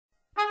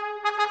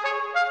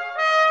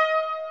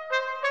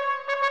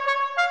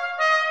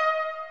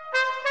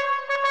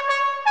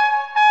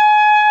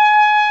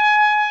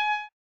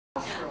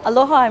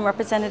Aloha, I'm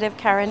Representative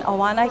Karen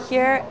Awana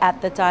here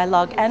at the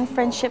Dialogue and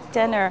Friendship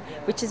Dinner,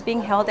 which is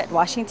being held at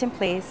Washington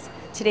Place.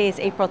 Today is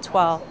April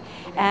 12th,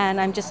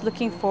 and I'm just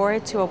looking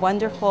forward to a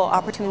wonderful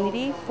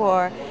opportunity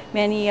for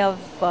many of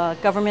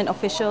government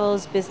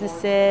officials,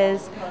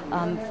 businesses,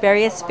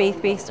 various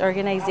faith-based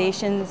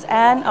organizations,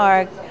 and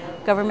our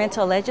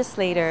governmental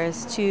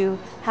legislators to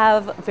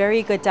have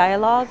very good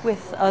dialogue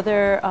with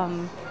other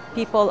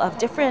people of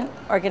different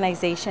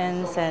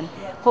organizations, and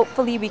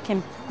hopefully we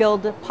can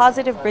build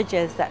positive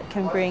bridges that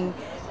can bring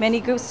many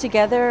groups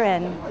together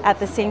and at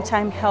the same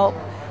time help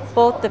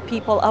both the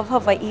people of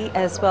Hawaii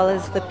as well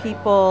as the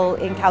people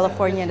in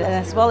California and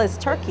as well as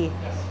Turkey.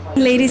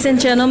 Ladies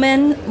and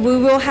gentlemen, we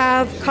will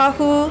have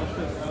Kahu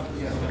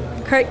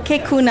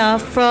Kekuna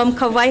from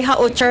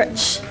Kawaihao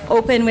Church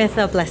open with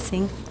a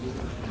blessing.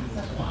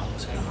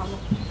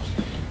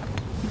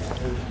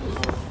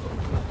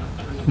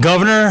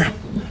 Governor,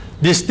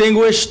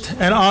 distinguished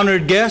and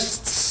honored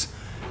guests,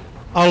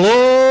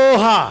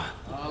 aloha.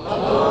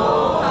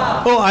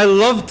 Aloha. Oh, I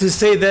love to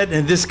say that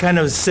in this kind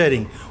of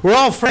setting. We're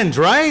all friends,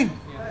 right?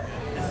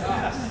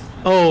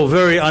 Oh,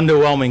 very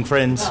underwhelming,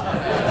 friends.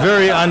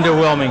 Very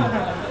underwhelming.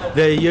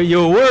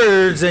 Your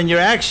words and your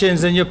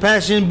actions and your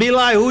passion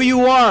belie who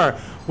you are.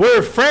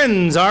 We're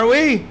friends, aren't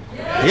we?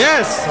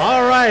 Yes.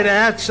 All right.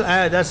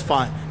 That's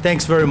fine.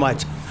 Thanks very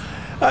much.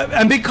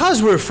 And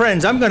because we're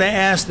friends, I'm going to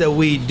ask that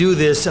we do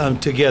this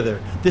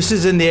together. This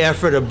is in the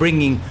effort of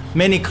bringing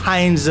many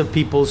kinds of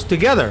peoples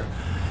together.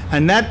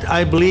 And that,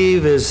 I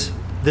believe, is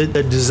the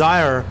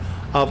desire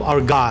of our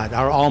God,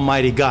 our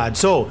Almighty God.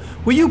 So,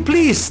 will you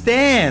please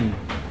stand?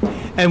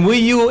 And will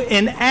you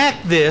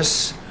enact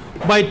this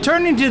by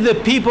turning to the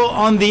people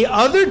on the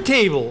other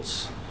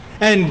tables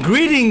and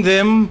greeting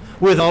them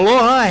with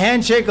aloha, a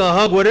handshake, a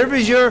hug, whatever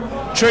is your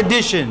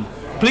tradition.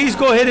 Please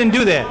go ahead and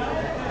do that.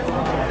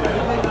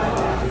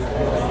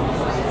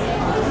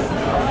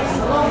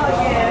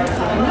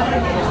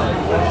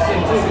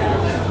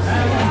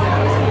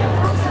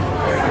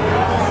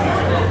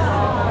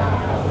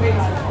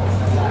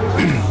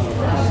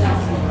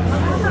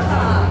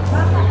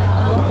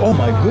 Oh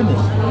my goodness.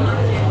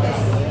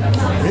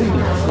 Really?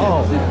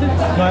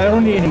 Oh. No, I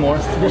don't need any more.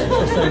 This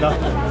is enough.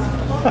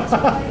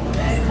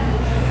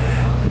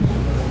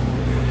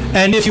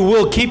 And if you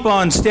will, keep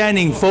on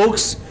standing,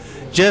 folks,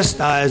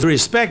 just as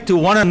respect to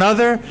one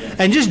another,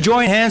 and just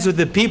join hands with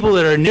the people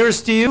that are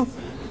nearest to you.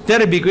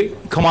 That'd be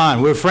great. Come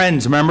on, we're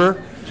friends,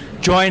 remember?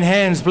 Join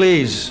hands,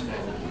 please.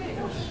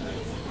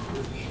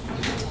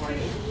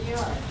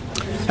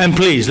 And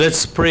please,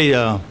 let's pray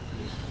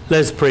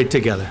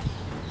together.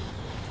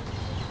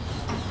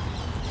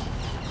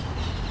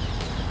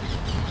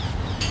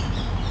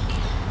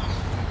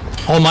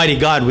 Almighty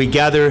God, we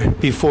gather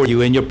before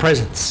you in your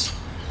presence,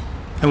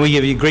 and we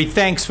give you great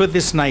thanks for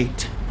this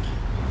night.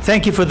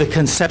 Thank you for the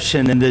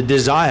conception and the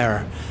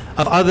desire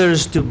of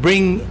others to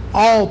bring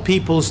all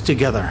peoples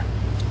together.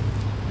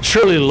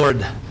 Surely,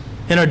 Lord,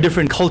 in our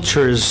different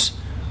cultures,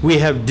 we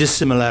have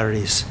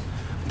dissimilarities,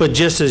 but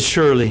just as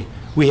surely,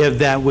 we have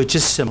that which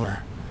is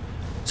similar.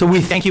 So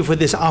we thank you for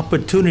this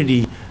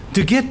opportunity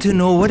to get to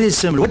know what is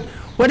similar,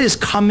 what is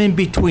common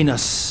between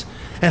us,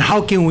 and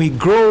how can we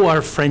grow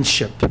our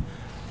friendship.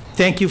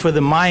 Thank you for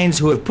the minds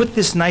who have put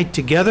this night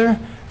together.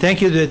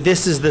 Thank you that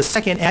this is the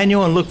second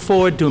annual and look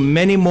forward to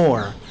many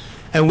more.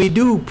 And we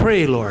do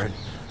pray, Lord,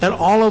 that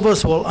all of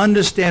us will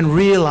understand,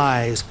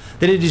 realize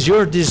that it is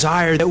your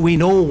desire that we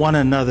know one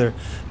another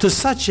to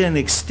such an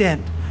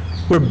extent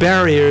where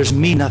barriers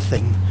mean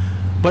nothing,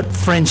 but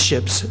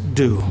friendships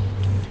do.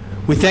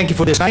 We thank you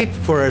for this night,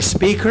 for our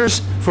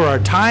speakers, for our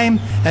time,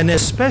 and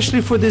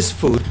especially for this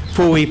food.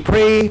 For we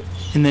pray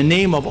in the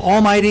name of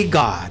Almighty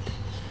God.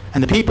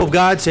 And the people of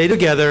God say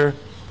together,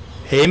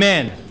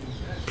 Amen.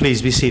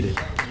 Please be seated.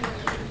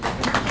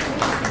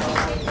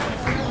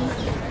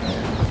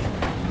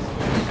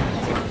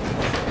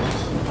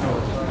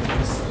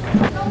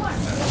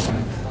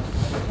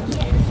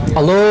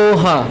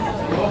 Aloha.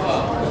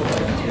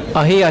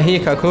 Ahi ahi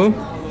kaku.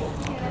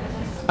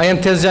 I am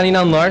Tezcan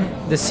İnanlar,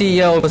 the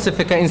CEO of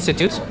Pacifica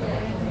Institute.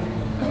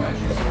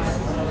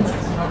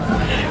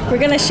 We're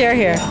going to share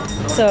here.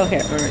 So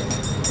here.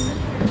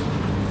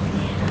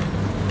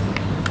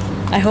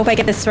 I hope I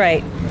get this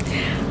right.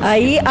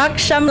 Ai Ak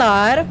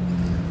Shamlar.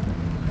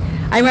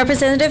 I'm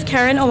Representative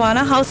Karen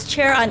Awana, House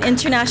Chair on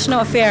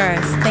International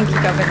Affairs. Thank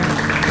you, Governor.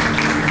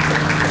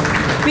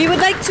 We would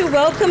like to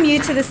welcome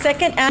you to the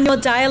second annual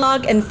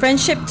Dialogue and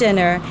Friendship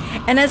Dinner.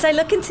 And as I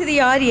look into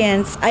the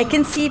audience, I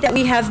can see that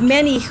we have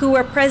many who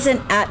were present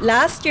at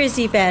last year's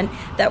event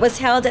that was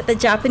held at the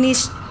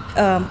Japanese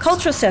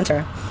Cultural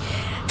Center.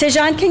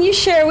 Tejan, can you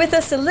share with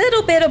us a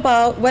little bit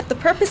about what the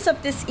purpose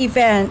of this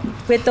event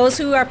with those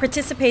who are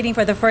participating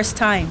for the first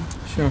time?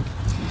 Sure.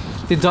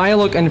 The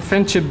Dialogue and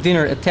Friendship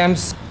Dinner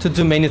attempts to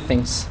do many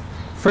things.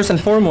 First and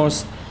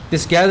foremost,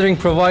 this gathering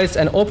provides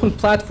an open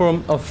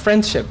platform of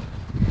friendship,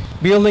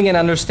 building an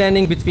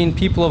understanding between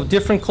people of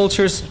different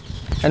cultures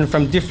and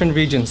from different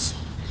regions.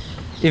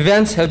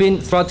 Events have been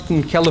throughout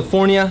in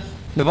California,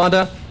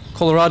 Nevada,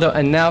 Colorado,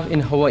 and now in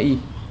Hawaii.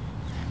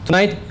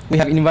 Tonight, we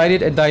have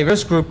invited a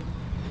diverse group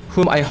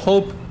whom I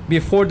hope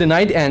before the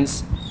night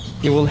ends,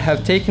 you will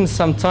have taken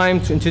some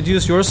time to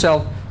introduce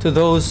yourself to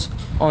those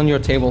on your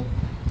table.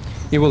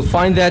 You will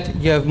find that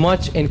you have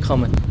much in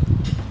common.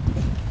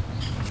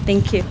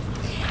 Thank you.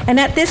 And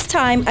at this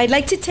time, I'd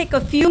like to take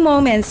a few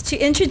moments to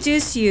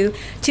introduce you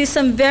to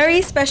some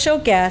very special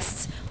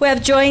guests who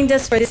have joined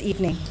us for this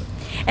evening.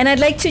 And I'd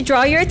like to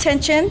draw your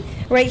attention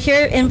right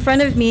here in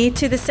front of me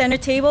to the center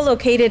table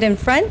located in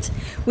front.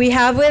 We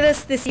have with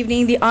us this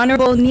evening the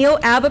Honorable Neil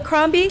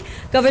Abercrombie,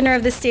 Governor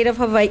of the State of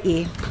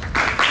Hawaii.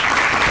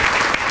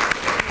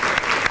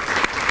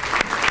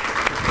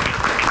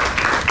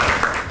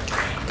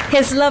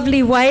 His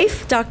lovely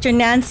wife, Dr.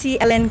 Nancy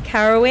Ellen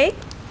Caraway.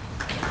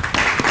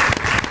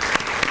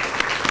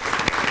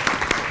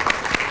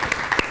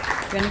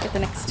 You want to get the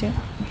next two?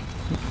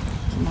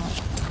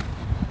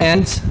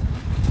 And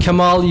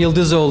Kemal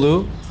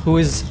Yıldızoglu, who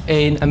is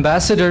an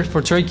ambassador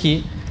for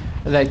Turkey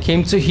that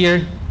came to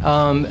here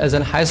as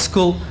a high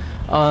school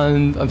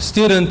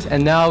student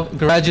and now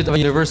graduate of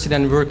university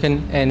and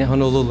working in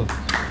Honolulu.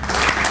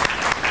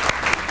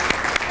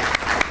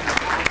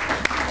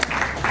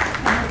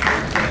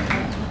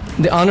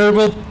 The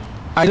Honorable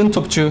Aydın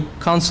Topçu,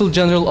 Consul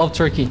General of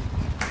Turkey.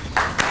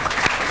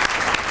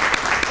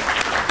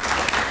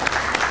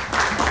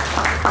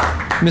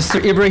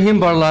 Mr. Ibrahim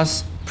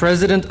Barlas,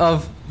 President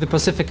of the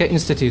Pacifica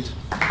Institute.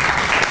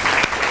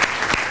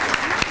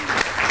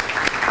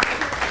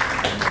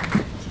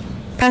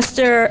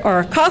 Pastor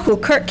or Kahu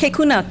Kurt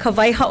Kekuna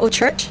Kavaiha'o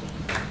Church.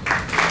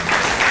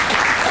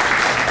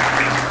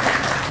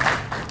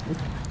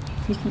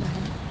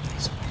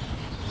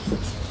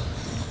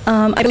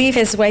 I believe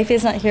his wife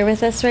is not here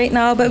with us right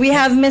now, but we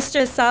have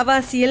Mr.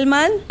 Sava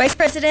Silman, Vice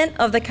President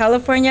of the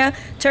California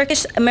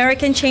Turkish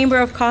American Chamber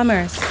of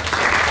Commerce.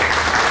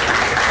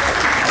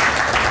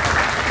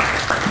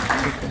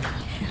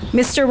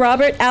 Mr.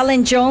 Robert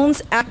Allen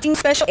Jones, Acting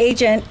Special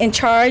Agent in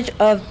charge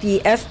of the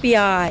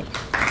FBI.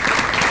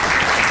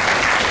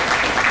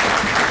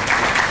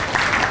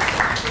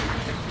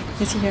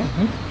 Is he here?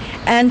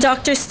 And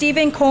Dr.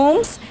 Stephen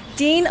Combs,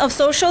 Dean of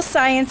Social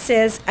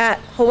Sciences at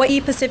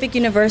Hawaii Pacific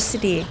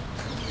University.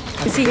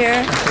 Is he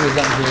here?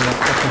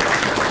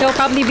 He'll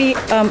probably be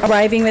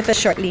arriving with us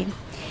shortly.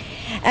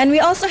 And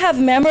we also have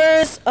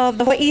members of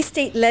the Hawaii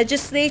State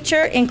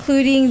Legislature,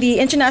 including the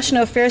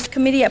International Affairs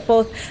Committee at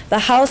both the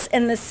House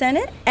and the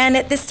Senate. And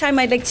at this time,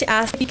 I'd like to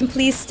ask if you can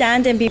please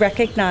stand and be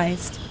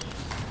recognized.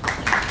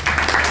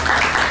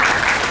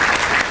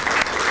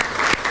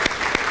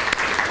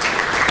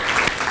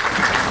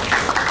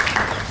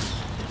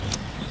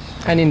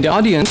 And in the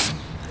audience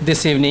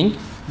this evening,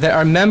 there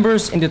are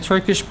members in the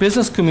Turkish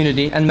business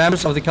community and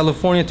members of the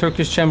California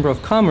Turkish Chamber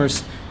of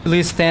Commerce.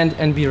 Please stand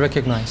and be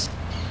recognized.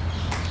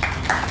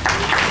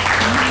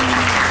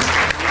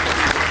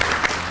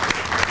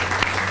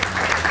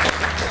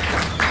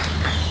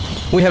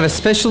 We have a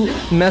special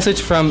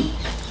message from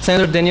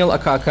Senator Daniel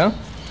Akaka,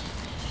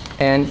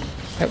 and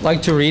I'd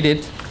like to read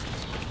it.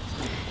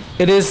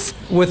 It is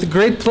with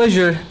great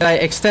pleasure that I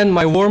extend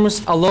my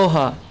warmest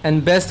aloha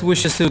and best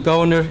wishes to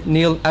Governor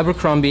Neil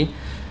Abercrombie,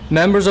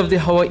 members of the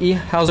Hawaii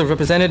House of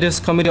Representatives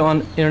Committee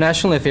on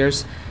International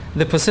Affairs,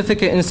 the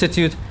Pacifica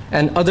Institute,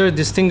 and other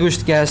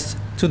distinguished guests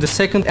to the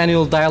second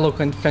annual Dialogue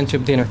and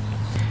Friendship Dinner.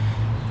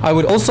 I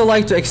would also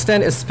like to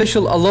extend a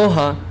special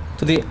aloha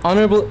to the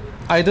Honorable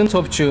Aydın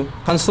Topçu,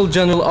 Consul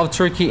General of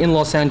Turkey in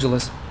Los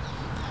Angeles.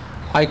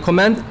 I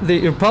commend the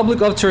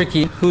Republic of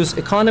Turkey, whose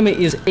economy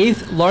is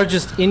 8th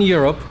largest in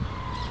Europe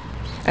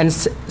and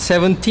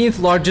 17th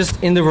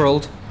largest in the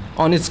world,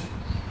 on its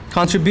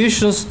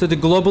contributions to the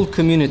global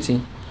community.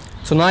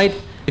 Tonight,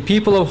 the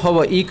people of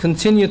Hawaii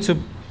continue to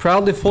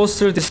proudly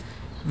foster this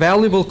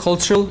valuable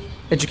cultural,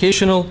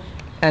 educational,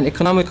 and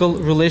economical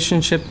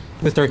relationship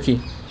with Turkey.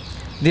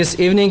 This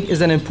evening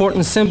is an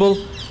important symbol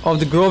of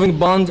the growing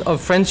bond of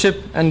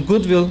friendship and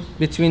goodwill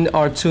between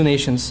our two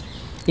nations.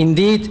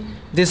 Indeed,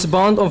 this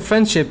bond of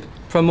friendship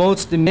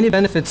promotes the many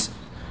benefits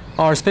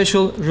our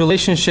special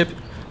relationship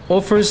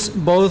offers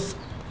both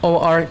of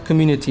our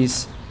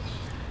communities.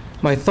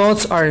 My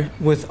thoughts are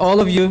with all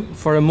of you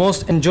for a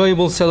most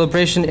enjoyable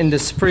celebration in the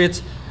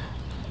spirit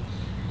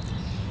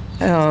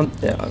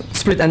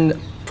and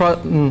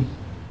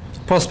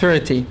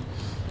prosperity.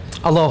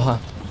 Aloha.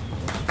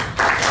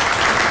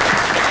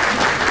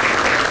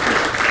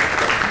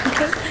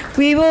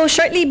 We will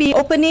shortly be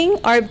opening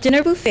our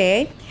dinner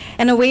buffet,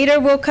 and a waiter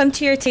will come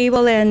to your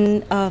table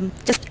and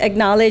just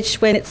acknowledge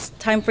when it's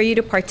time for you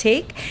to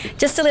partake.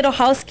 Just a little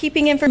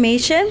housekeeping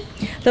information.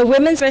 The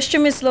women's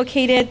restroom is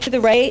located to the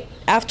right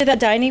after the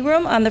dining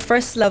room on the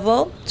first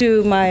level,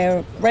 to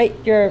my right,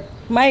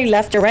 my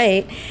left or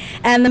right.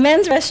 And the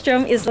men's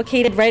restroom is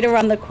located right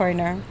around the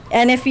corner.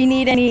 And if you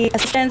need any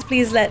assistance,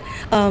 please let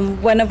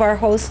one of our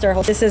hosts or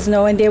hostesses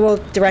know, and they will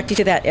direct you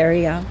to that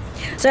area.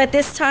 So at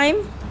this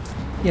time,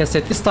 yes,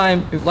 at this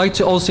time, we'd like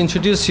to also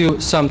introduce you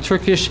some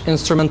Turkish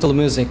instrumental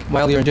music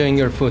while you're enjoying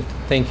your food.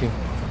 Thank you.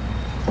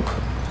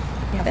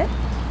 You have it?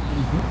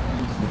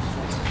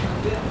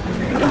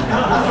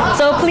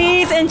 So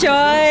please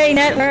enjoy,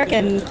 network,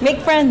 and make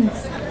friends.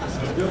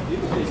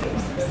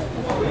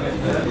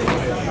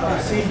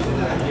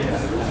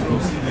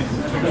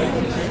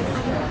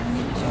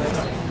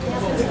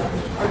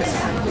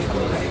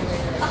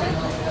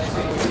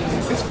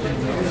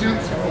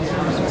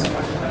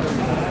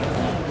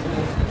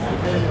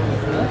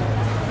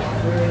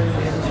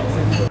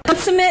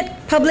 Consummate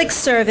public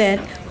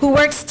servant who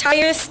works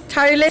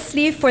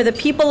tirelessly for the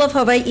people of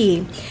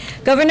Hawaii,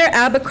 Governor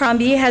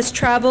Abercrombie has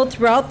traveled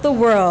throughout the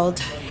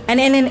world, and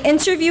in an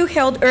interview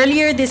held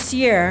earlier this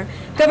year,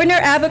 Governor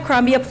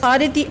Abercrombie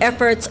applauded the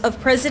efforts of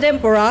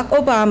President Barack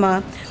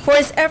Obama for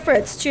his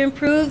efforts to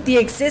improve the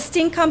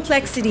existing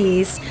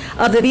complexities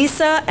of the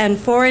visa and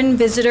foreign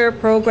visitor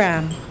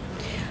program.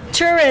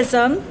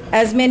 Tourism,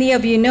 as many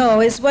of you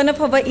know, is one of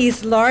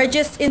Hawaii's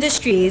largest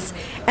industries,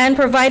 and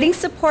providing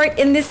support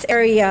in this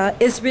area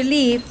is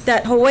relief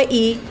that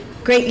Hawaii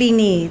greatly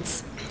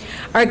needs.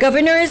 Our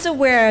governor is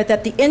aware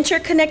that the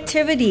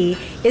interconnectivity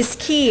is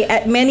key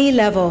at many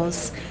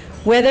levels,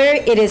 whether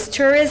it is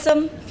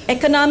tourism,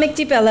 economic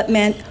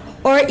development,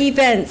 or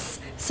events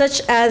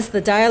such as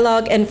the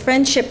Dialogue and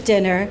Friendship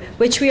Dinner,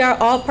 which we are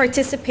all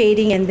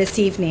participating in this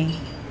evening.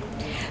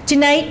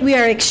 Tonight, we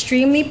are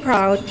extremely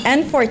proud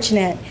and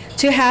fortunate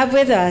to have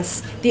with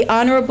us the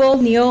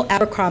Honorable Neil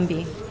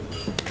Abercrombie.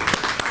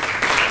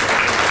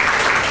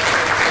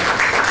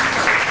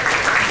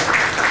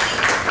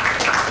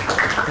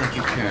 Thank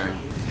you, Karen.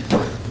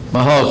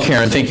 Mahalo,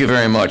 Karen. Thank you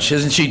very much.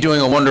 Isn't she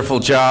doing a wonderful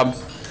job?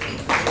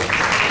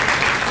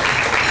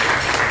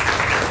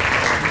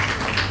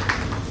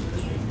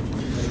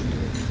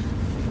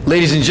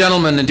 Ladies and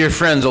gentlemen and dear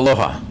friends,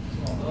 aloha.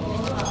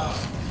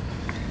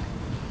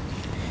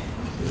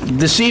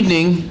 This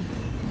evening,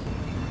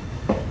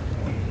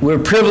 we're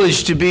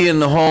privileged to be in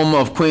the home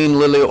of Queen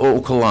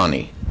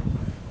Liliuokalani.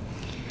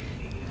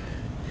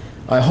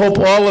 I hope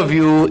all of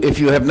you, if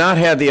you have not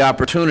had the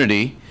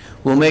opportunity,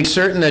 will make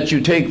certain that you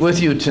take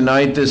with you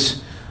tonight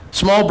this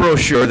small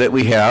brochure that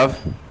we have.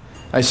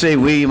 I say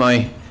we,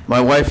 my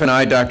wife and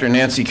I, Dr.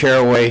 Nancy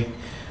Caraway,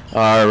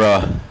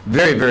 are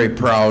very, very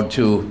proud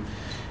to,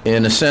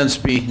 in a sense,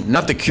 be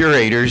not the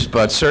curators,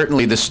 but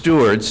certainly the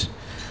stewards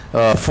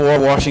for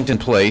Washington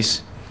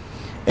Place.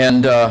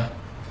 And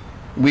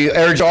we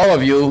urge all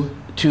of you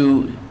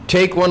to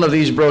take one of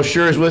these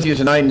brochures with you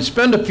tonight and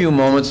spend a few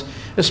moments,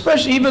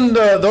 especially even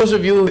those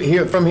of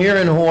you from here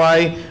in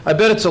Hawaii. I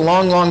bet it's a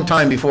long, long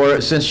time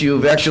since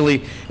you've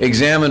actually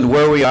examined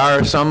where we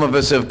are. Some of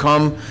us have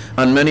come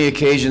on many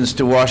occasions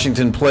to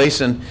Washington Place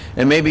and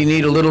maybe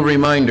need a little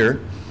reminder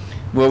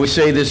where we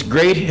say this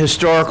great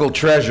historical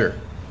treasure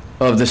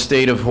of the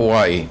state of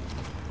Hawaii.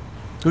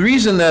 The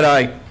reason that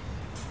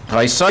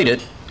I cite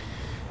it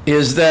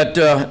is that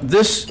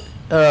this,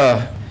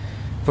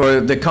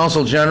 for the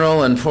Consul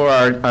General and for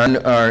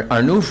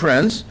our new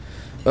friends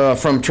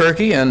from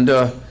Turkey and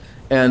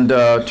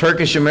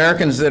Turkish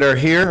Americans that are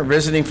here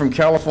visiting from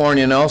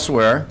California and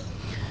elsewhere,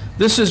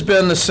 this has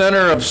been the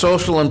center of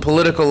social and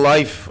political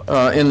life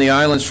in the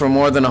islands for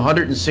more than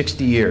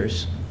 160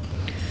 years.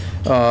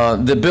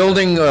 The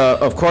building,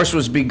 of course,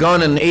 was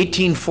begun in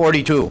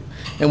 1842.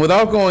 And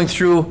without going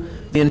through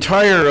the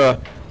entire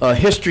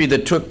history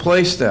that took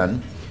place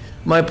then,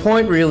 my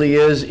point really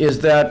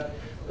is that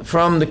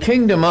from the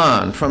kingdom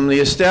on, from the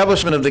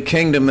establishment of the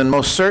kingdom, and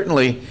most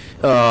certainly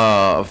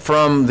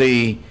from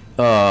the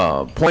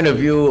point of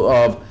view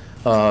of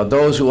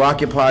those who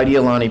occupied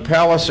Iolani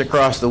Palace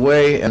across the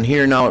way and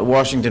here now at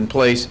Washington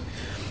Place,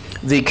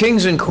 the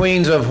kings and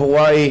queens of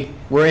Hawaii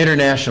were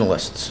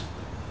internationalists.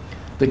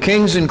 The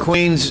kings and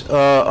queens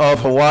of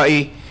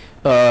Hawaii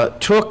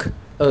took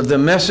the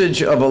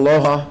message of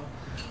aloha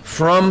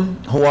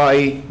from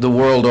Hawaii the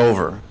world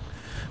over.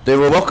 They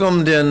were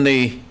welcomed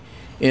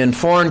in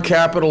foreign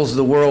capitals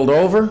the world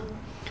over.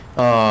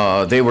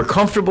 They were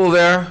comfortable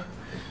there.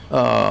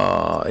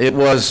 It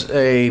was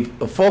a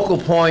focal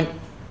point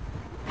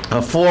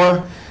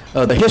for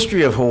the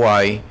history of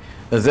Hawaii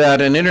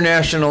that an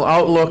international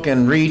outlook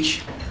and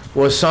reach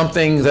was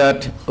something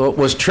that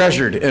was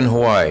treasured in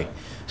Hawaii.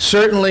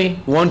 Certainly,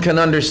 one can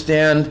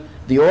understand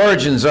the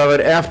origins of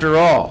it. After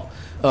all,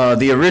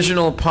 the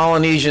original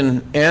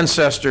Polynesian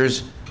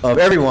ancestors of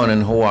everyone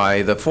in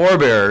Hawaii, the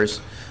forebears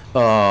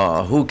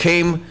who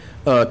came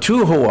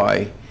to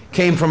Hawaii,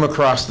 came from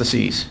across the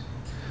seas,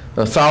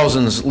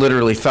 thousands,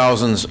 literally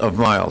thousands of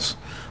miles,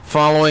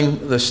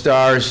 following the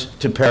stars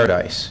to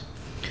paradise.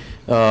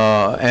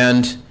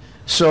 And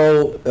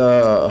so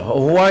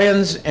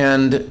Hawaiians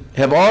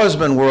have always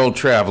been world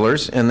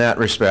travelers in that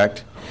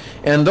respect.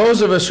 And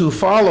those of us who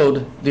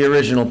followed the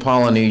original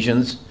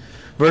Polynesians,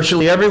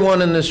 virtually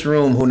everyone in this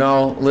room who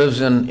now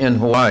lives in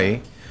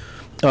Hawaii,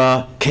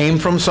 came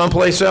from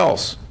someplace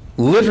else.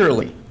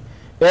 Literally,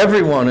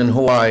 everyone in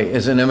Hawaii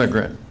is an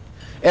immigrant.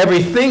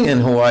 Everything in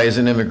Hawaii is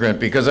an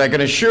immigrant, because I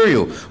can assure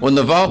you, when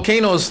the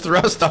volcanoes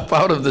thrust up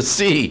out of the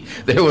sea,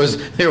 there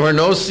were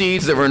no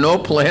seeds, there were no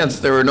plants,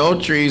 there were no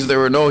trees, there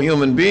were no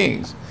human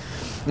beings.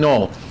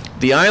 No.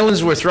 The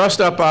islands were thrust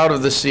up out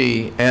of the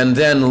sea, and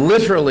then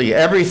literally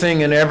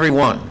everything and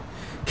everyone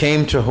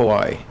came to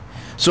Hawaii.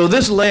 So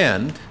this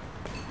land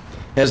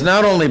has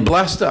not only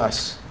blessed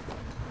us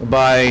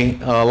by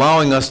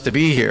allowing us to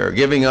be here,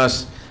 giving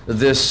us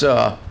this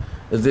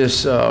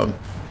outpost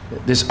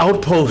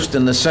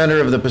in the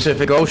center of the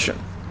Pacific Ocean,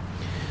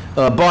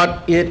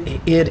 but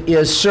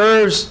it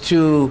serves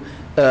to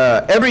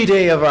every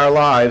day of our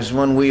lives.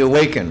 When we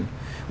awaken,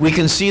 we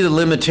can see the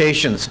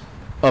limitations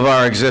of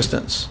our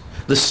existence.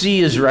 The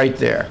sea is right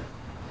there.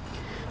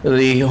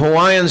 The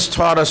Hawaiians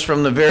taught us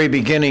from the very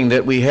beginning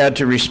that we had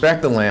to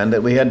respect the land,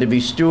 that we had to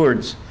be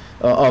stewards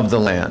of the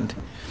land,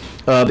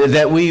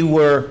 that we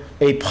were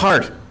a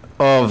part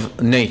of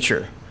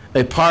nature,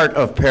 a part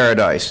of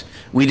paradise.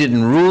 We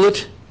didn't rule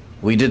it,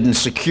 we didn't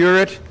secure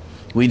it,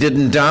 we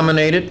didn't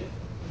dominate it.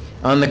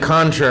 On the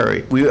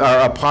contrary, we are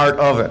a part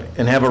of it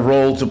and have a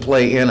role to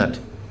play in it.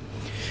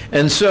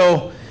 And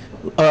so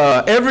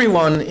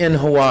everyone in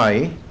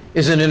Hawaii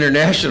is an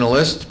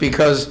internationalist,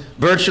 because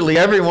virtually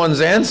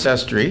everyone's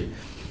ancestry,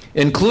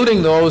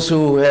 including those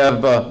who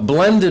have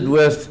blended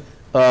with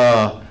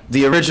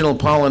the original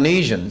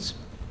Polynesians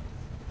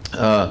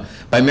by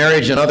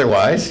marriage and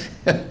otherwise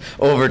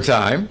over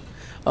time,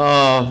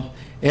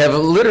 have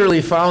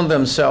literally found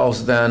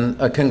themselves then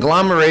a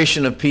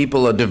conglomeration of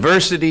people, a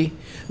diversity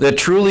that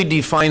truly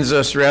defines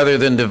us rather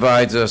than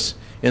divides us,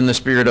 in the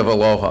spirit of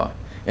aloha.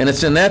 And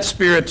it's in that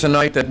spirit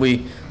tonight that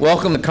we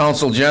welcome the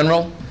Consul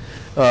General.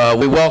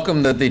 We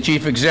welcome the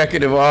Chief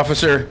Executive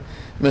Officer,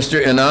 Mr.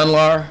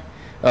 Inanlar.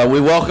 We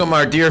welcome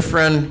our dear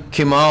friend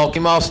Kemal.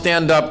 Kemal,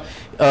 stand up.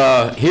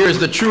 Here's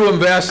the true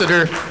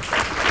ambassador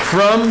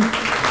from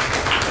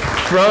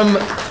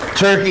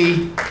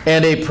Turkey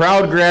and a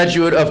proud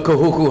graduate of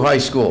Kahuku High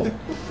School,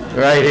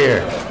 right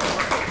here.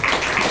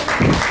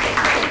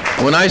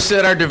 When I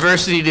said our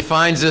diversity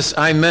defines us,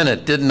 I meant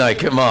it, didn't I,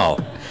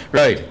 Kemal?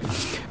 Right.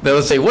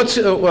 They'll say, who's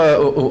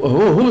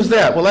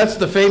that? Well, that's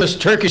the famous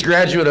Turkish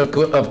graduate of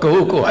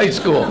Kahuku High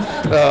School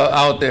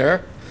out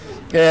there.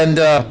 And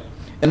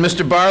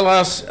Mr.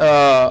 Barlas,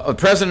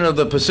 president of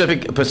the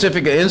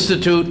Pacifica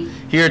Institute,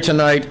 here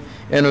tonight.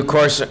 And of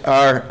course,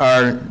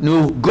 our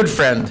new good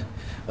friend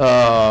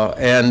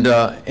and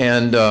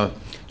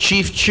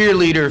chief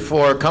cheerleader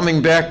for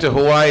coming back to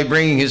Hawaii,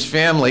 bringing his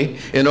family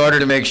in order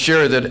to make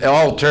sure that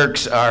all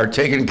Turks are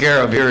taken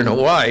care of here in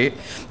Hawaii,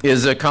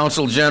 is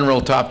Consul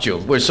General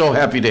Topju. We're so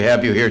happy to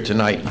have you here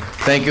tonight.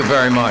 Thank you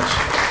very much.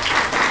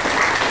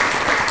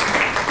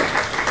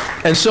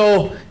 And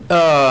so,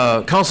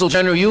 Consul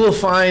General, you will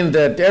find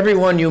that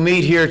everyone you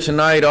meet here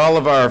tonight, all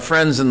of our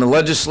friends in the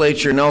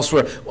legislature and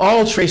elsewhere,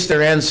 all trace their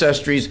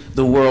ancestries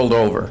the world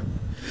over.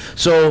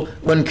 So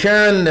when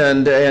Karen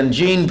and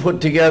Jean put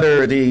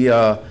together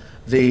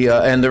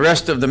and the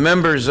rest of the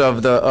members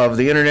of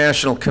the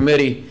International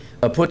Committee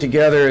put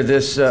together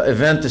this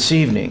event this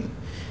evening,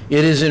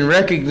 it is in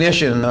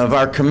recognition of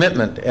our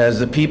commitment as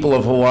the people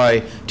of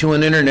Hawaii to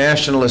an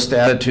internationalist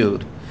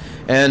attitude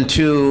and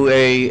to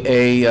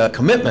a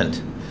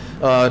commitment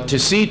to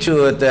see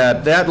to it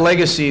that that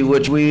legacy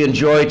which we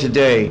enjoy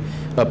today,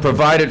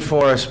 provided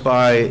for us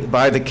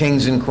by the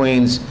kings and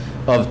queens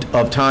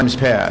of times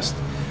past,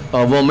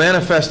 will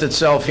manifest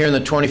itself here in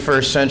the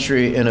 21st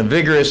century in a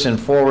vigorous and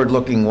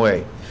forward-looking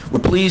way. We're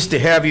pleased to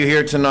have you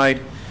here tonight.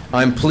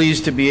 I'm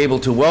pleased to be able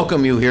to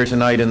welcome you here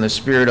tonight in the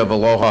spirit of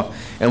aloha,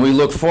 and we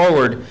look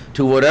forward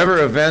to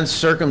whatever events,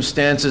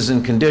 circumstances,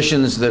 and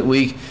conditions that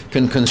we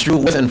can construe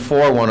with and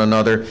for one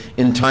another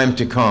in time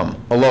to come.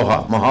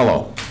 Aloha.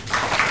 Mahalo.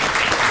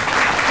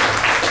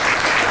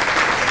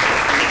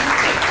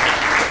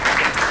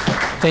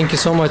 Thank you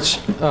so much.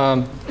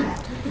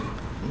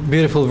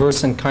 Beautiful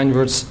words and kind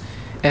words.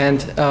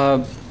 And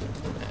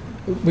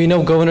we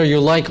know, Governor, you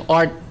like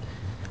art,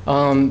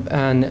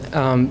 and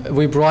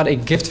we brought a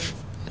gift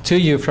to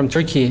you from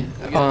Turkey.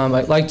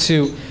 I'd like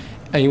to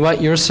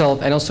invite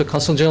yourself and also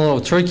Consul General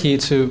of Turkey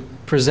to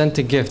present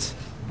the gift.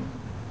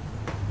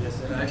 Yes,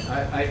 and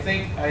I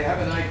think I have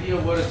an idea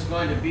what it's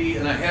going to be,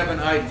 and I have an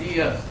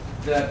idea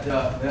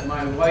that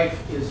my wife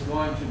is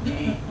going to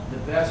be the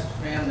best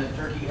fan that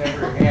Turkey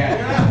ever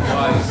had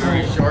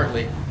very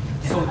shortly.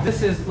 So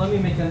this is, let me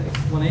make an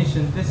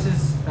explanation. This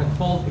is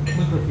called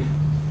calligraphy.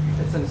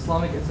 It's an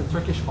Islamic, it's a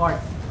Turkish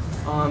art.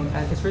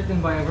 And it's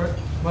written by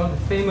one of the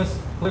famous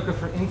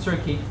calligraphers in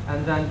Turkey,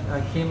 and then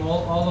came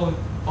all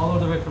over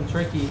the way from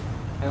Turkey.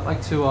 And I'd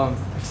like to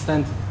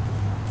extend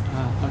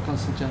our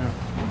Consul General.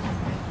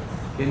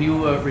 Can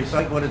you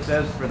recite what it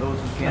says for those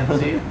who can't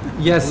see it?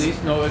 Yes. Please?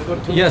 No, go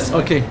to yes,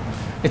 okay.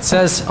 It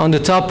says on the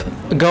top,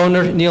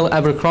 Governor Neil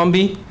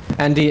Abercrombie,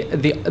 and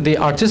the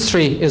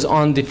artistry is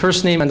on the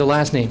first name and the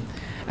last name.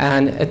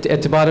 And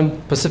at the bottom,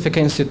 Pacifica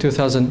Institute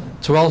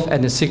 2012,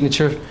 and the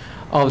signature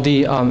of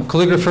the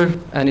calligrapher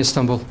in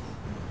Istanbul.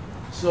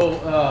 So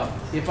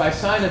if I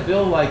sign a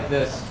bill like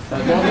this,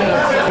 don't get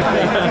upset.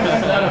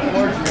 It's not a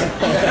forgery.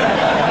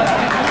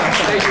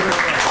 Thank you very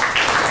much.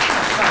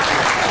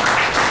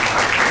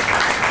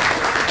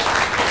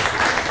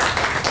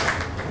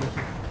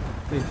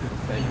 Thank you.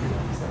 Thank you.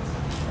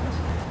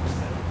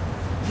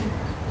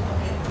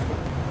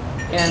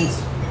 And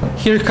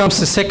Here comes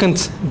the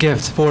second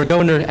gift for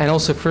Governor and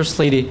also First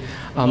Lady,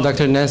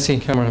 Dr. Nancy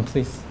Cameron,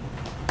 please.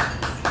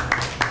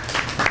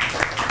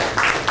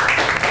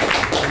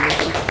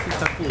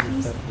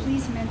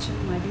 Please mention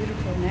my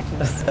beautiful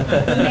necklace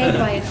made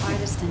by an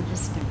artist in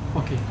Istanbul.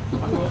 Okay.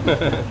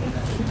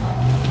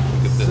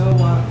 So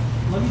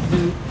let me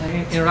do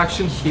an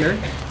interaction here.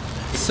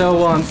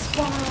 So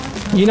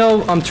you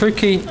know,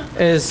 Turkey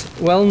is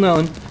well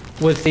known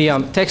with the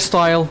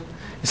textile,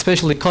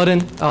 especially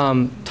cotton,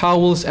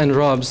 towels and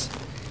rugs.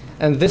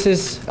 And this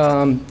is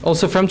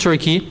also from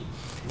Turkey,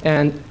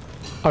 and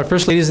our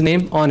First Lady's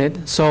name on it.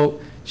 So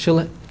she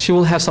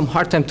will have some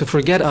hard time to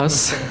forget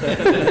us.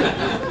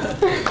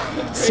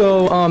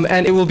 So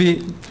and it will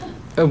be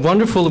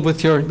wonderful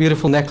with your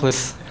beautiful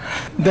necklace.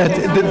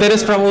 That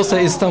is from also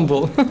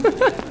Istanbul.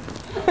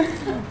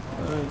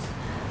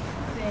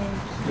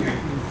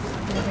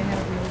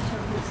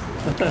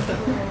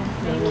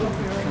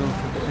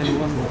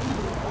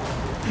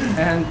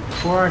 And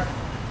for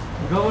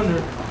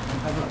Governor,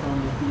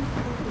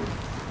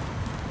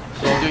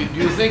 So do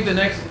you think the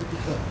next,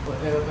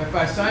 if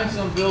I sign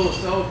some bill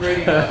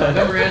celebrating a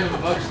memorandum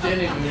of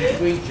understanding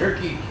between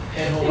Turkey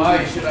and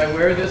Hawaii, should I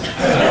wear this?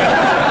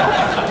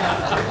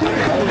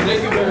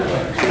 Thank you very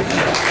much.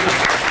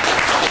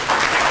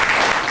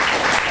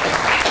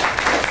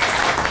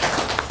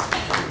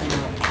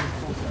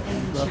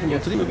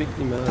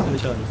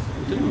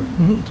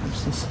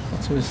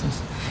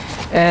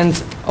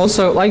 And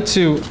also like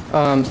to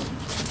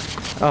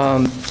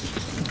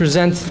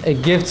present a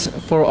gift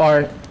for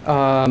our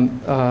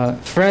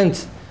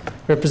friend,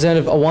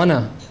 Representative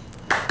Awana.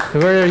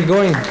 Where are you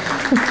going?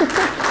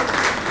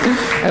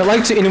 I'd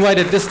like to invite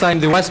at this time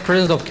the Vice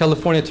President of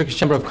California Turkish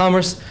Chamber of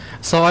Commerce,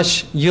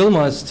 Savaş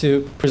Yılmaz,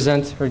 to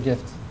present her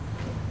gift.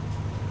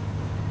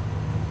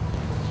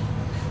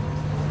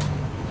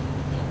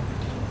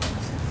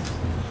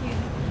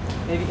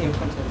 Maybe in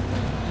front of you.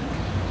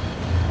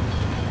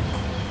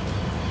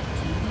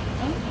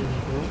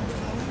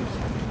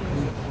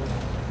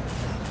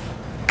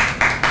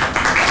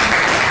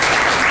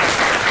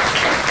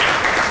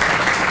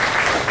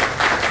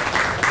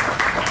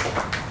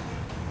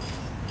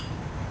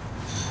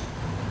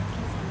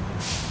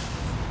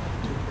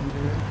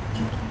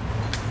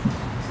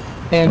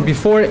 And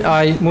before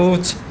I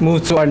move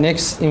to our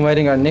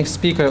inviting our next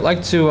speaker, I'd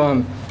like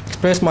to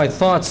express my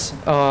thoughts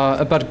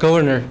about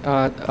Governor,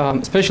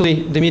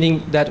 especially the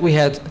meeting that we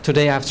had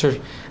today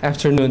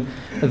afternoon,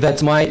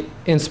 that my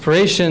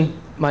inspiration,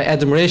 my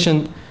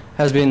admiration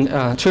has been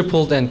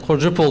tripled and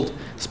quadrupled,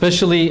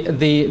 especially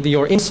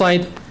your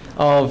insight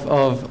of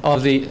our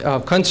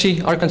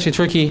country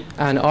Turkey,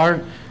 and our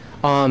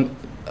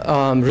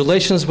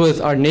relations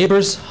with our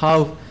neighbors,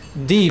 how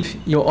deep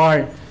you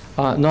are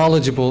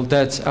knowledgeable.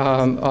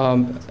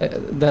 I'm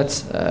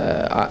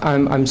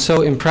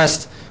so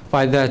impressed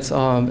by that.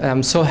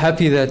 I'm so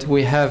happy that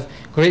we have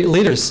great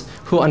leaders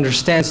who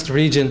understand the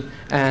region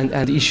and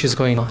the issues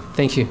going on.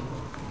 Thank you.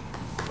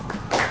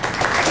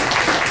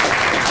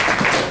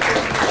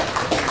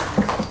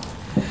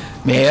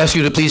 May I ask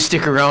you to please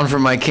stick around for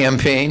my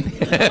campaign?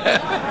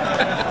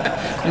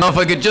 Now, if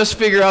I could just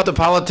figure out the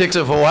politics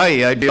of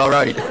Hawaii, I'd be all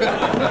right.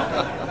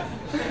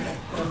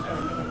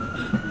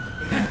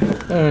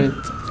 All right.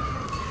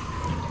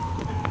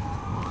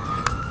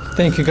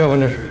 Thank you,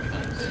 Governor.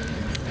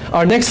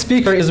 Our next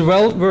speaker is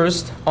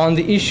well-versed on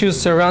the issues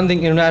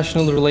surrounding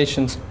international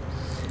relations.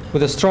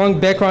 With a strong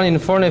background in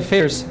foreign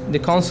affairs, the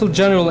Consul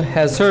General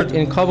has served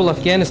in Kabul,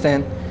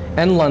 Afghanistan,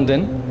 and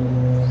London.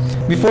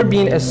 Before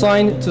being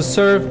assigned to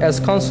serve as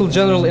Consul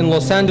General in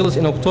Los Angeles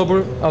in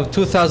October of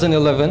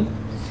 2011,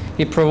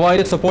 he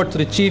provided support to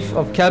the Chief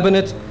of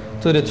Cabinet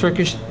to the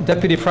Turkish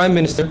Deputy Prime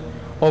Minister,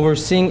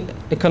 overseeing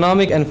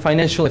economic and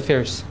financial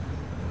affairs.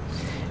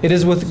 It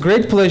is with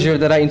great pleasure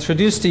that I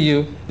introduce to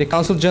you the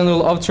Consul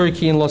General of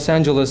Turkey in Los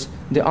Angeles,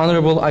 the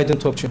Honorable Aydın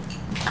Topçu.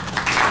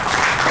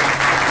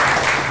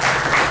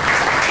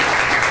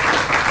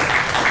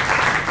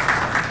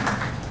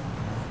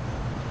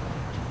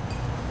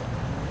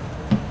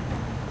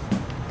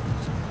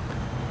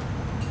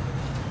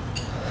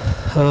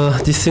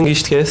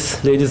 Distinguished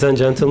guests, ladies and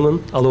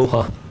gentlemen,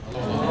 aloha.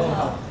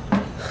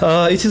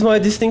 It is my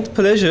distinct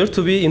pleasure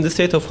to be in the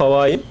state of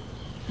Hawaii.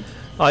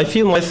 I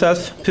feel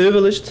myself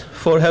privileged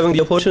for having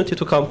the opportunity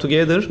to come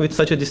together with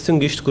such a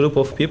distinguished group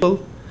of people,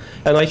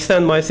 and I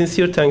extend my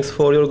sincere thanks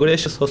for your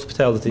gracious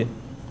hospitality.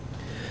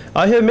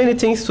 I have many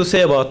things to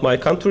say about my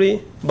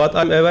country, but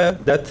I'm aware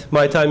that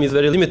my time is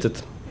very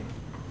limited.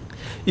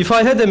 If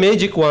I had a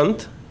magic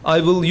wand, I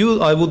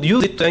would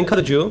use it to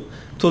encourage you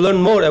to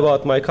learn more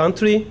about my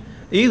country,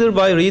 either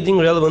by reading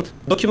relevant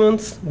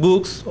documents,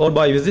 books, or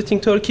by visiting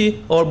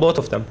Turkey, or both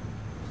of them.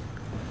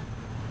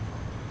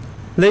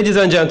 Ladies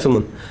and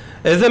gentlemen,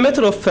 as a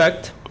matter of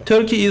fact,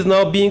 Turkey is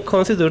now being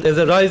considered as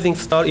a rising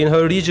star in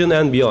her region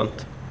and beyond.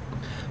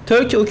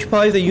 Turkey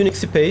occupies a unique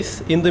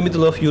space in the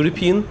middle of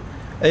European,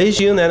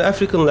 Asian, and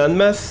African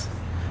landmass,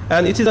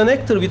 and it is an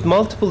actor with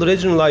multiple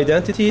regional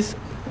identities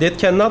that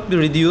cannot be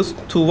reduced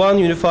to one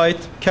unified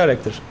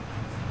character.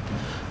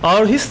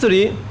 Our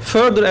history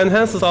further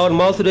enhances our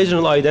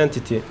multi-regional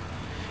identity.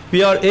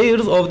 We are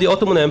heirs of the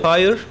Ottoman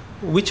Empire,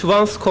 which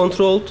once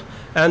controlled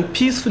and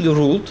peacefully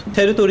ruled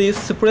territories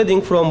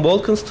spreading from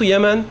Balkans to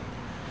Yemen,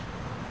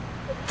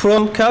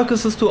 from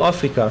Caucasus to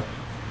Africa.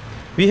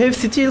 We have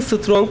still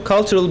strong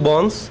cultural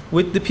bonds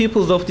with the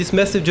peoples of this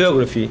massive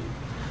geography.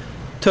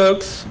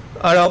 Turks,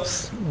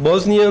 Arabs,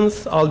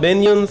 Bosnians,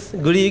 Albanians,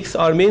 Greeks,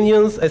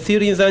 Armenians,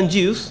 Assyrians, and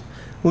Jews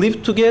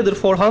lived together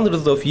for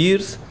hundreds of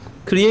years,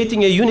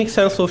 creating a unique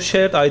sense of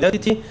shared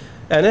identity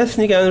and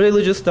ethnic and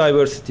religious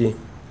diversity.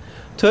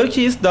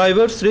 Turkey's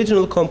diverse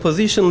regional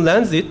composition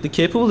lends it the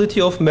capability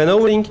of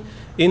maneuvering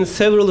in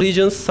several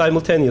regions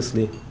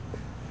simultaneously.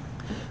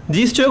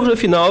 This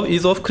geography now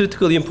is of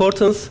critical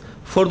importance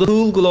for the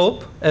whole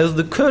globe, as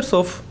the course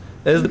of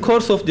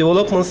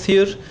developments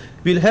here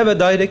will have a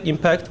direct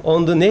impact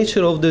on the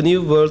nature of the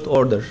new world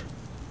order.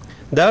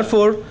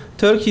 Therefore,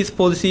 Turkey's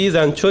policies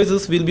and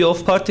choices will be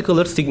of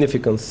particular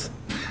significance.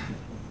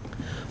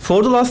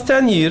 For the last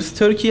 10 years,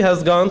 Turkey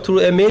has gone through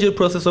a major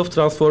process of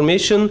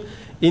transformation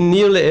in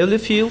nearly every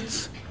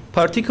field,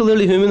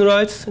 particularly human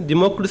rights,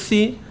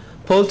 democracy,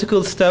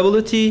 political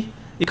stability,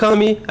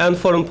 economy, and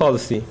foreign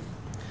policy.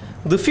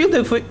 The field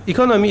of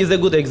economy is a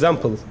good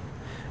example.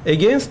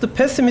 Against the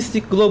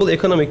pessimistic global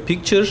economic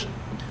picture,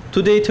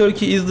 today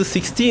Turkey is the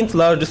 16th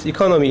largest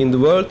economy in the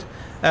world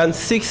and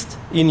 6th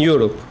in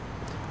Europe.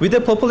 With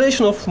a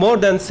population of more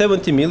than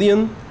 70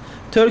 million,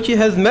 Turkey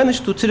has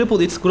managed to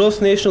triple its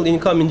gross national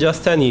income in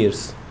just 10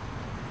 years.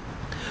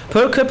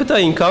 Per capita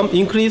income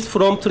increased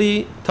from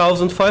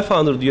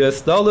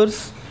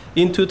 $3,500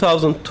 in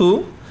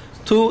 2002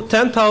 to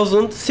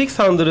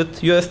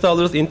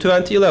 $10,600 in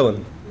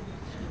 2011.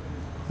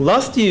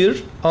 Last year,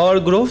 our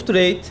growth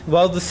rate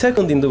was the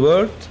second in the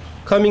world,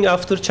 coming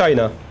after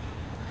China.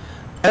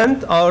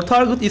 And our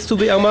target is to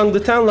be among the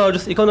 10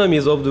 largest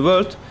economies of the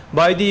world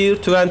by the year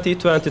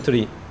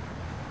 2023.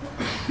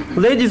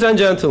 Ladies and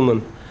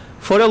gentlemen,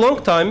 for a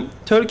long time,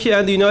 Turkey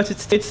and the United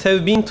States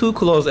have been two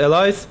close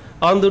allies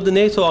under the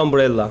NATO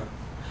umbrella.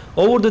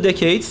 Over the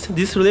decades,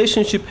 this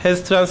relationship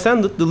has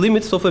transcended the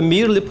limits of a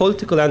merely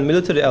political and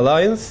military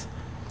alliance,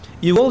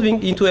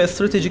 evolving into a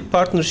strategic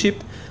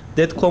partnership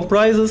that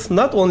comprises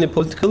not only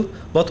political,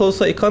 but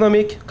also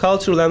economic,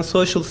 cultural, and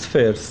social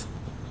spheres.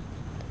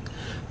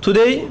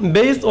 Today,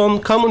 based on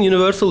common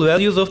universal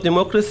values of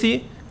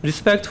democracy,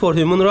 respect for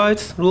human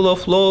rights, rule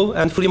of law,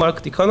 and free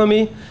market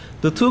economy,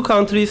 the two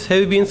countries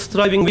have been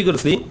striving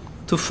vigorously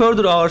to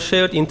further our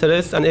shared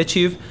interests and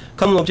achieve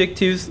common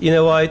objectives in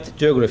a wide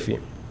geography.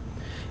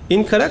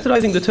 In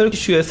characterizing the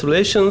Turkish-US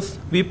relations,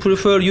 we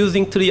prefer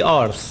using 3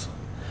 R's: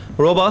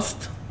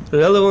 robust,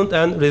 relevant,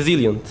 and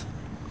resilient.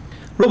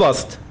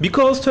 Robust,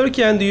 because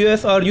Turkey and the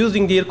US are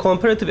using their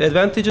comparative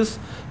advantages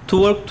to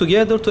work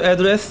together to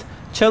address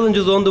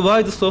challenges on the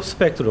widest of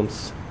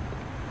spectrums.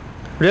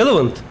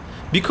 Relevant,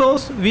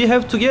 because we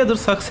have together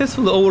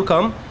successfully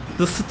overcome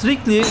the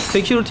strictly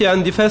security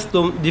and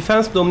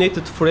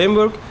defense-dominated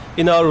framework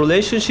in our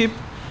relationship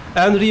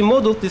and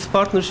remodeled this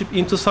partnership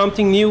into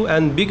something new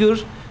and bigger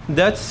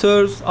that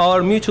serves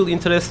our mutual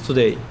interests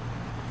today.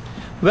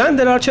 When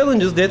there are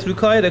challenges that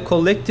require a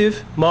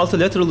collective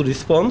multilateral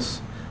response,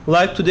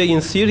 like today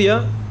in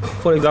Syria,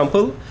 for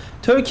example,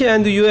 Turkey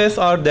and the US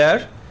are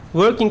there,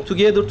 working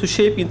together to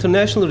shape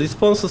international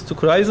responses to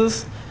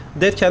crises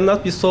that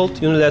cannot be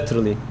solved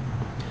unilaterally.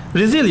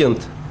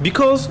 Resilient,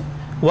 because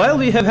while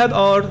we have had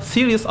our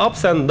serious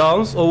ups and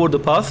downs over the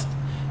past,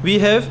 we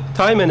have,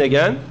 time and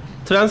again,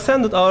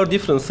 transcended our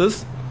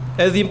differences,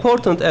 as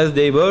important as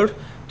they were,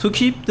 to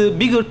keep the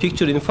bigger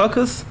picture in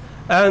focus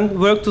and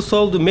work to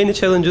solve the many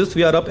challenges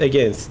we are up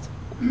against.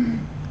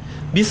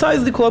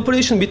 Besides the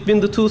cooperation between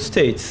the two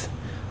states,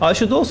 I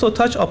should also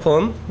touch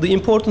upon the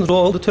important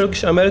role the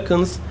Turkish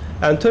Americans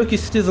and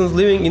Turkish citizens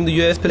living in the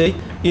US play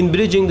in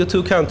bridging the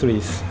two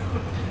countries.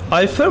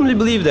 I firmly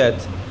believe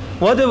that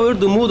whatever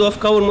the mood of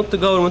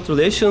government-to-government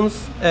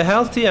relations, a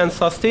healthy and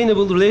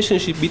sustainable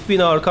relationship between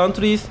our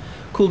countries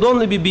could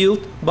only be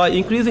built by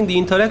increasing the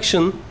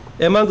interaction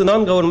among the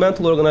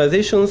non-governmental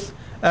organizations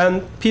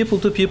and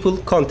people-to-people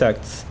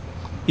contacts.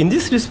 In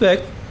this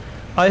respect,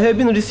 I have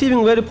been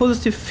receiving very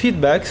positive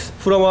feedbacks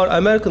from our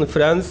American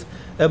friends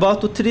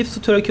about the trips to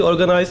Turkey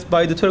organized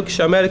by the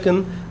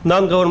Turkish-American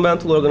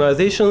non-governmental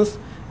organizations,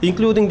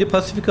 including the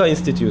Pacifica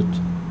Institute.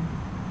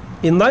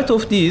 In light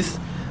of these,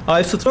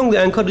 I strongly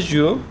encourage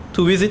you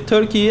to visit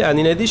Turkey and,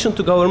 in addition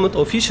to government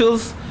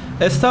officials,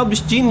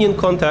 establish genuine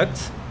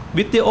contacts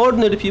with the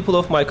ordinary people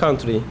of my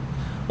country.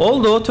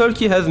 Although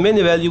Turkey has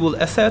many valuable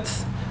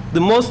assets, the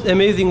most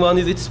amazing one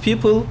is its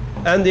people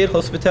and their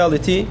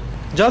hospitality,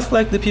 just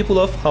like the people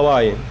of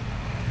Hawaii.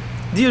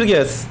 Dear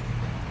guests,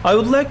 I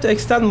would like to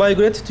extend my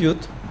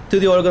gratitude to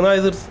the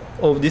organizers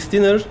of this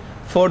dinner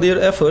for their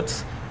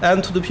efforts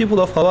and to the people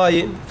of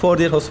Hawaii for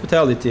their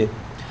hospitality.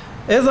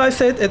 As I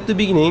said at the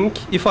beginning,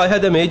 if I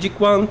had a magic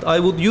wand, I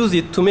would use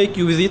it to make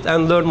you visit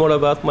and learn more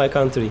about my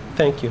country.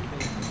 Thank you.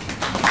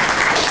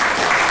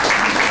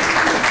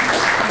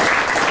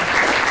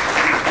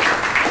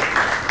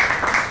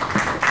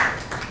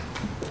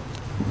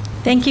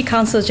 Thank you,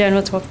 Consul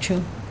General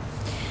Topçu.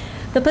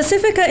 The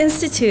Pacifica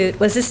Institute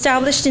was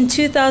established in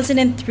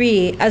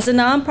 2003 as a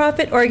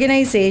nonprofit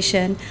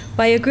organization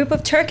by a group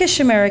of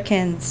Turkish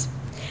Americans.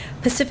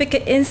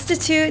 Pacifica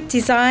Institute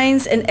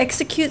designs and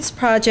executes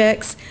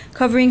projects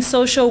covering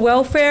social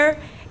welfare,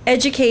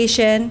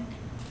 education,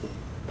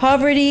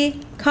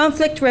 poverty,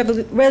 conflict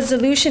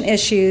resolution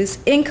issues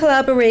in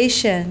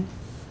collaboration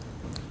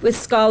with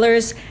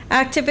scholars,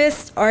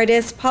 activists,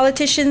 artists,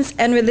 politicians,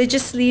 and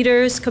religious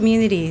leaders'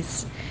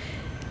 communities.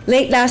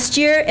 Late last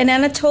year, an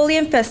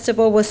Anatolian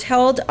festival was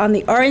held on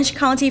the Orange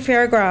County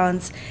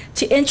Fairgrounds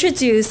to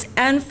introduce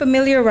and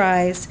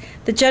familiarize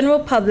the general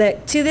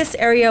public to this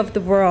area of the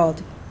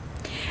world.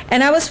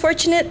 And I was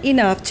fortunate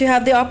enough to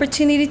have the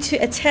opportunity to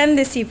attend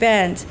this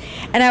event,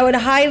 and I would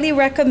highly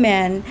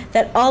recommend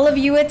that all of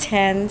you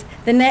attend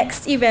the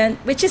next event,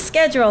 which is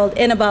scheduled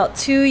in about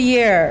 2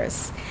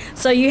 years.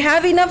 So you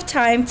have enough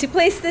time to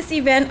place this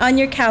event on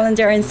your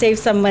calendar and save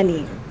some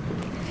money.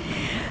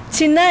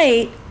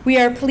 Tonight, we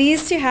are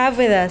pleased to have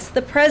with us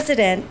the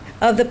president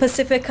of the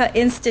Pacifica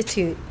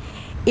Institute,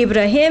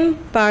 Ibrahim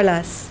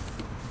Barlas.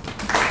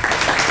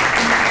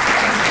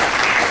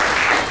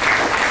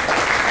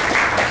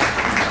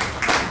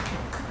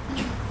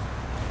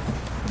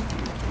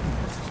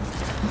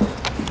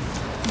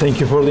 Thank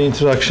you for the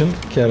introduction,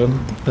 Karen.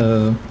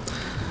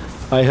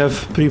 I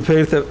have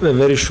prepared a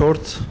very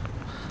short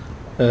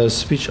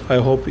speech. I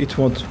hope it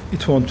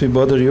won't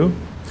bother you.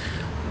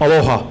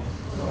 Aloha.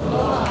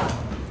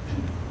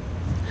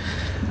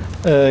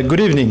 Good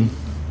evening,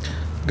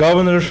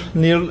 Governor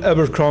Neil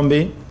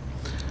Abercrombie,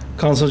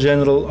 Consul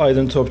General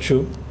Aydın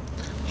Topçu,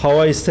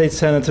 Hawaii State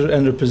Senator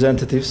and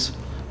representatives,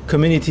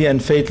 community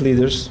and faith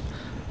leaders,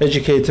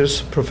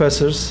 educators,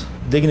 professors,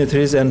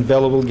 dignitaries, and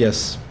valuable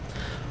guests.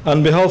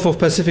 On behalf of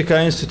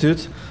Pacifica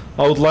Institute,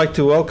 I would like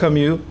to welcome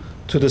you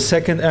to the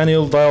second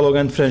annual Dialogue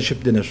and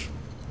Friendship Dinner.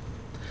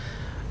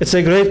 It's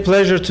a great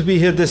pleasure to be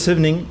here this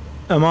evening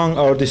among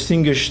our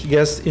distinguished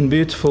guests in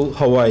beautiful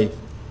Hawaii.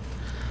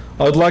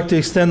 I would like to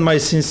extend my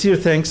sincere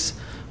thanks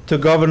to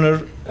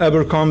Governor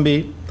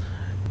Abercrombie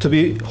to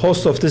be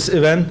host of this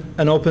event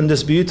and open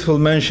this beautiful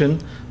mansion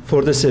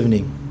for this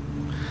evening.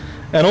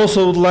 And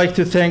also would like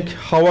to thank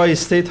Hawaii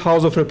State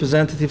House of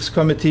Representatives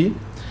Committee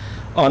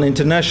on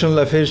International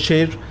Affairs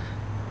Chair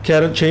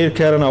Karen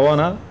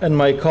Awana and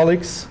my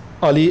colleagues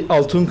Ali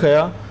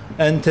Altunkaya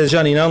and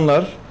Tezcan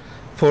İnanlar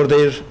for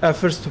their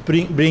efforts to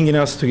bringing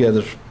us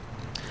together.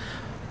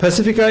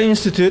 Pacifica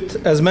Institute,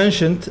 as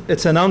mentioned,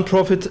 it's a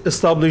non-profit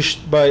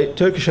established by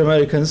Turkish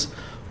Americans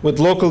with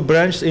local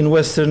branches in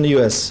Western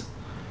US.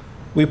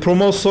 We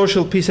promote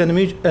social peace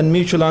and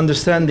mutual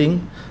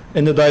understanding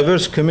in the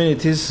diverse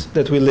communities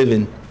that we live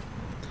in.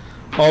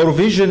 Our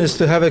vision is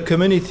to have a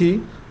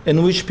community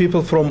in which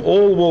people from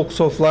all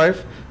walks of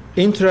life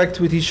interact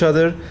with each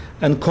other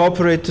and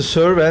cooperate to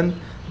serve and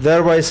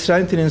thereby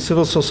strengthening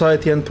civil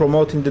society and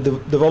promoting the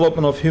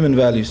development of human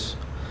values.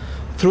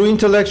 Through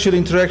intellectual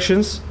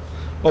interactions,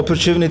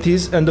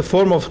 opportunities, and the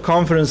form of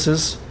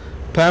conferences,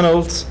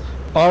 panels,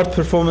 art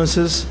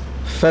performances,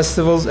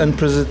 festivals, and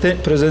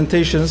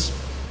presentations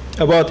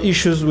about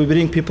issues, we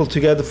bring people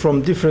together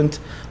from different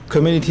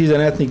communities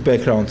and ethnic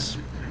backgrounds.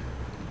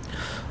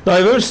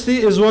 Diversity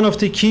is one of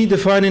the key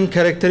defining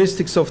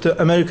characteristics of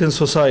the American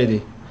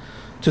society.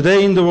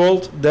 Today in the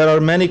world, there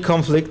are many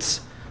conflicts,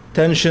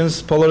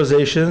 tensions,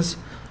 polarizations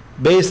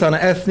based on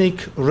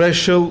ethnic,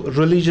 racial,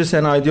 religious,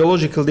 and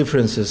ideological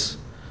differences.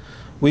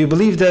 We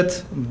believe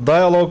that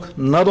dialogue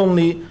not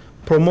only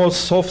promotes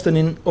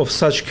softening of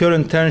such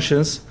current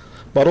tensions,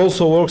 but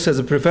also works as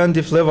a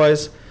preventive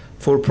device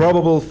for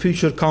probable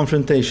future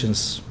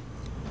confrontations.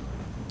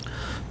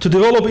 To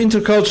develop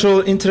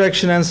intercultural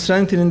interaction and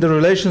strengthening the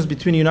relations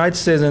between the United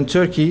States and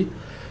Turkey,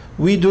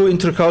 we do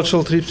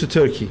intercultural trips to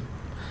Turkey.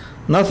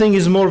 Nothing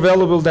is more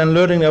valuable than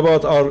learning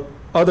about our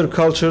other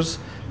cultures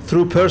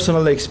through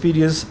personal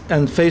experience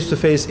and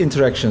face-to-face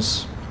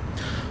interactions.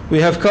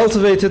 We have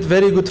cultivated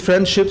very good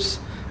friendships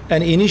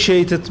and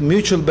initiated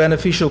mutual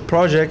beneficial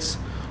projects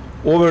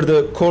over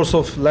the course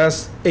of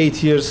last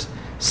 8 years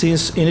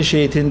since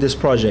initiating this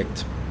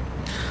project.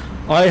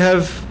 I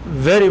have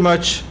very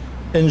much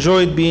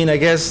enjoyed being a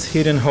guest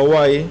here in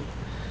Hawaii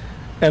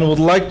and would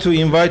like to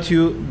invite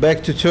you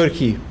back to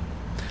Turkey.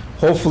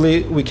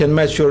 Hopefully we can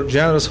match your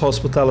generous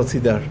hospitality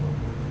there.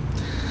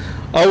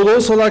 I would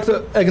also like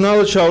to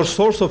acknowledge our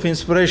source of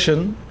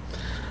inspiration,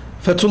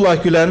 Fethullah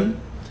Gülen.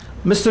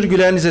 Mr.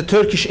 Gülen is a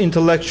Turkish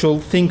intellectual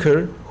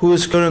thinker who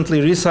is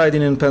currently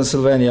residing in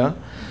Pennsylvania.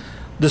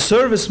 The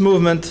service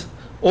movement,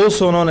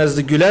 also known as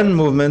the Gülen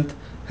movement,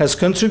 has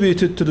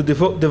contributed to the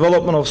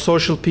development of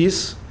social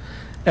peace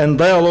and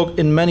dialogue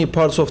in many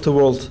parts of the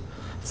world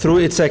through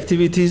its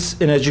activities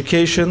in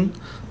education,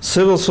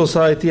 civil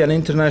society, and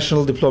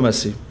international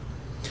diplomacy.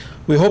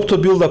 We hope to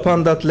build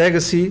upon that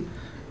legacy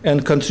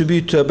and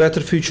contribute to a better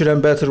future and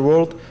better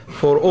world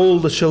for all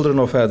the children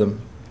of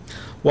Adam.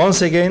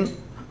 Once again,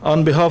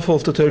 on behalf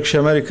of the Turkish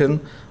American,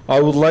 I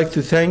would like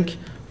to thank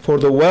for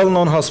the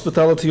well-known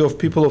hospitality of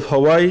people of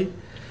Hawaii,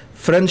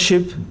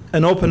 friendship,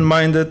 and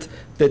open-minded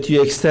that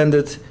you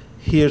extended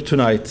here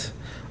tonight.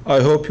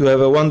 I hope you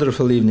have a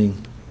wonderful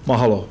evening.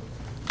 Mahalo.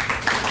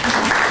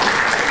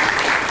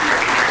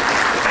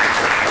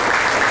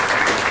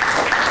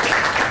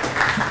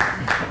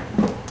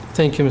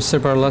 Thank you, Mr.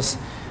 Barlas.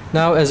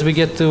 Now, as we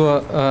get to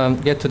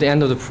the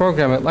end of the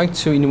program, I'd like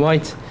to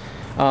invite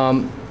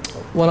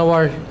one of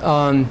our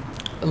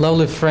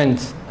lovely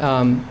friends,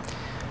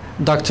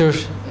 Dr.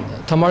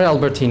 Tamara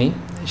Albertini.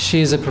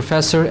 She is a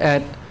professor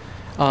at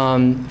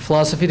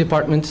philosophy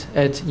department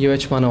at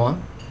UH Manoa,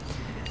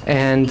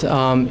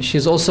 and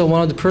she's also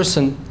one of the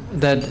person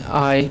that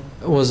I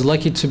was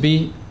lucky to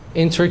be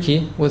in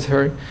Turkey with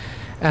her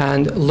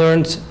and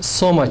learned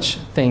so much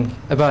thing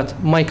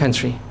about my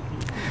country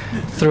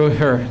through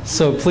her.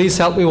 So please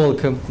help me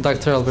welcome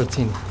Dr.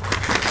 Albertini.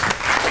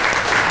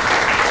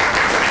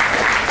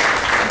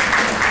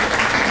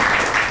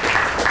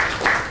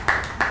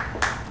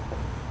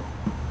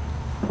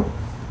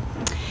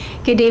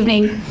 Good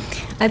evening.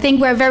 I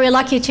think we're very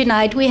lucky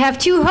tonight. We have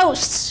two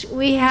hosts.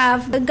 We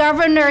have the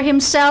governor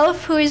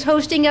himself, who is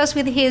hosting us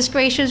with his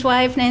gracious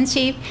wife,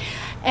 Nancy.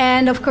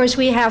 And of course,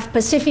 we have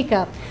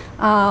Pacifica.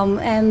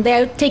 And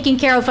they're taking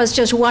care of us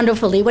just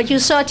wonderfully. What you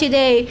saw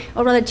today,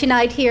 or rather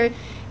tonight here,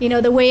 you know,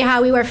 the way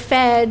how we were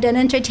fed and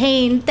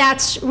entertained,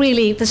 that's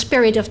really the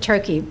spirit of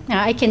Turkey.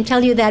 I can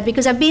tell you that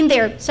because I've been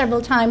there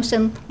several times,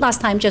 and last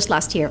time just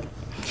last year.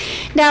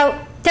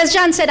 Now,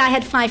 Tezcan said I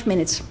had 5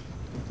 minutes.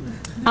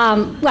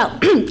 Well,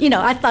 you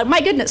know, I thought,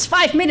 my goodness,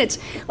 5 minutes.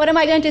 What am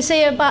I going to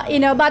say about, you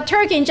know, about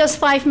Turkey in just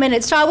 5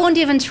 minutes? So I won't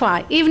even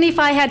try. Even if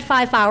I had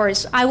 5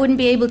 hours, I wouldn't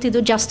be able to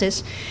do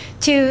justice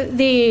to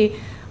the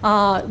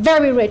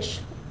very rich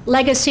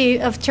legacy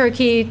of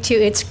Turkey, to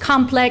its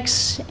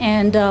complex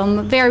and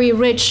very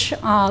rich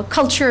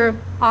culture,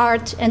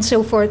 art, and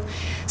so forth.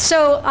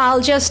 So I'll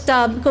just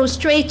go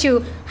straight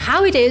to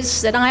how it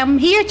is that I am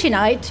here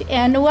tonight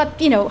and what,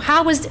 you know,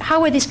 how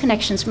were these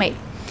connections made?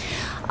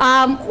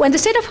 When the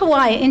state of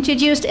Hawaii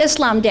introduced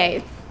Islam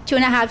Day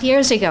 2.5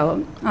 years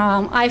ago,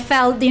 I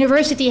felt the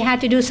university had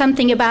to do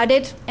something about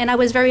it, and I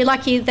was very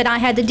lucky that I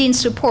had the dean's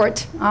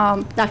support,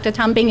 Dr.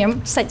 Tom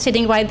Bingham,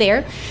 sitting right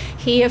there.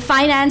 He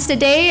financed the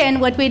day,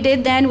 and what we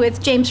did then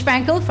with James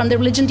Frankel from the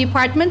religion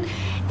department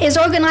is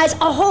organize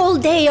a whole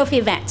day of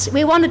events.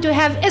 We wanted to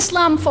have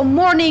Islam from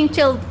morning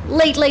till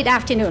late, late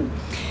afternoon.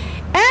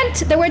 And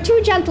there were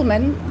two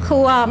gentlemen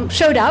who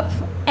showed up,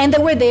 and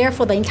they were there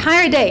for the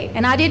entire day,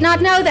 and I did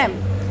not know them.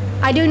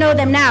 I do know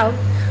them now.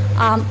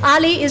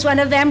 Ali is one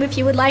of them, if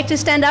you would like to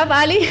stand up,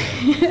 Ali.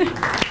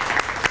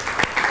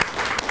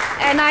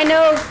 And I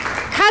know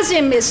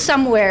Kazim is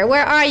somewhere.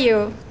 Where are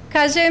you?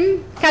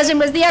 Kazim? Kazim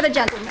was the other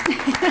gentleman.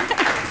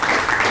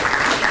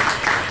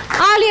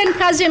 Ali and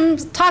Kazim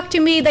talked to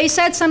me. They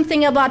said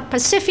something about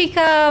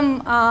Pacifica,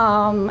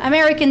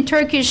 American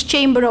Turkish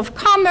Chamber of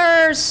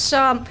Commerce,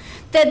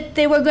 that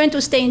they were going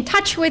to stay in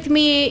touch with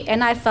me,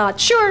 and I thought,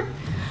 sure,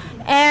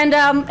 and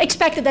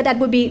expected that that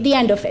would be the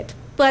end of it.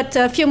 But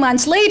a few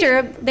months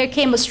later, there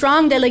came a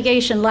strong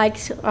delegation like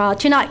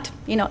tonight,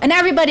 you know, and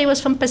everybody was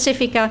from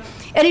Pacifica.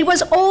 And it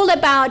was all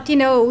about, you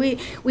know,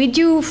 we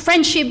do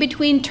friendship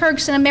between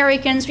Turks and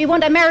Americans. We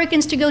want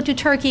Americans to go to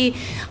Turkey.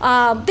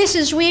 This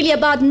is really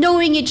about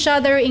knowing each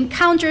other,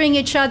 encountering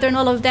each other and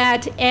all of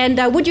that. And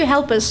would you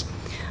help us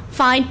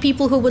find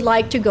people who would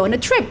like to go on a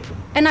trip?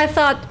 And I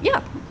thought,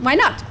 yeah, why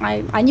not?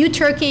 I knew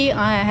Turkey.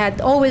 I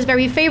had always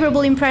very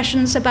favorable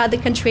impressions about the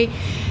country.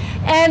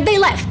 And they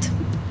left.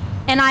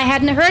 And I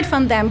hadn't heard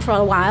from them for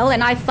a while,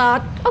 and I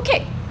thought,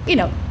 okay, you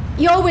know,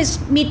 you always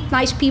meet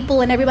nice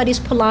people and everybody's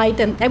polite,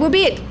 and that would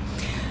be it.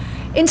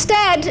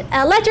 Instead,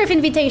 a letter of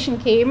invitation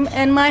came,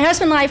 and my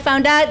husband and I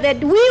found out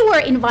that we were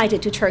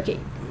invited to Turkey.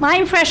 My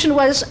impression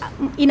was,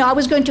 you know, I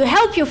was going to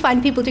help you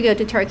find people to go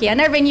to Turkey. I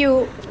never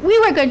knew we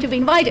were going to be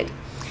invited.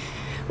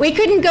 We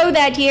couldn't go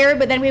that year,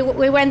 but then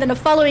we went in the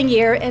following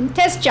year, and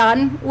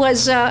Tezcan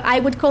was, I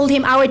would call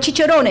him our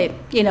chicharone.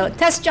 You know,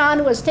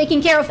 Tezcan was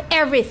taking care of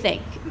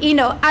everything. You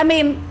know, I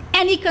mean,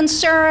 any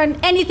concern,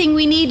 anything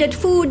we needed,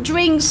 food,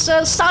 drinks,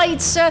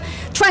 sites,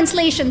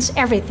 translations,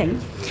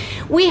 everything.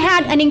 We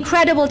had an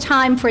incredible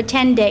time for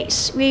 10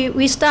 days.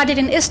 We started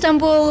in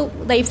Istanbul,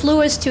 they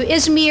flew us to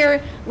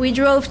Izmir, we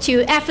drove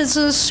to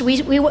Ephesus,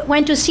 we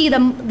went to see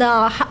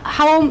the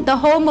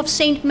home of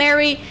Saint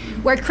Mary,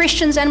 where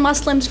Christians and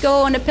Muslims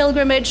go on a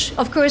pilgrimage.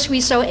 Of course, we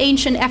saw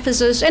ancient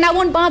Ephesus, and I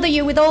won't bother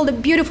you with all the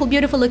beautiful,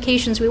 beautiful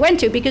locations we went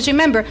to, because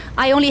remember,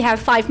 I only have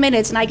 5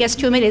 minutes, and I guess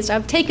 2 minutes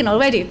I've taken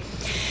already.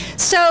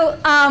 So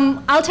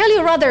I'll tell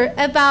you rather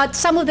about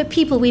some of the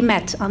people we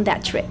met on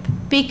that trip,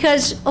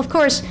 because of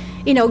course,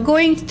 you know,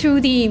 going through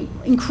the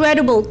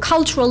incredible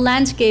cultural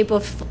landscape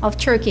of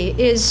Turkey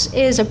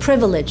is a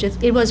privilege.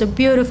 It was a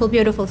beautiful,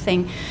 beautiful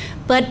thing.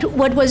 But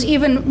what was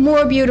even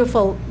more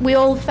beautiful, we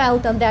all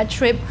felt on that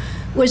trip,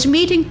 was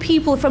meeting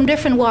people from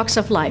different walks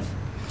of life.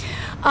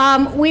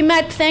 We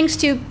met, thanks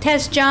to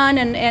Tezcan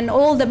and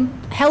all the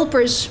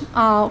helpers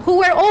who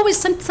were always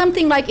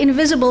something like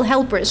invisible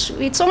helpers.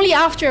 It's only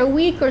after a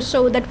week or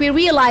so that we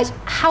realized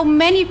how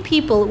many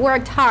people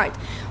worked hard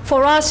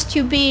for us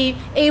to be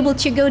able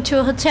to go to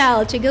a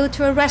hotel, to go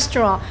to a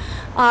restaurant,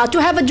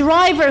 to have a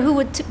driver who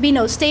would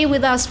stay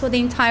with us for the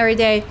entire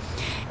day.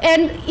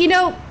 And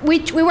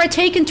we were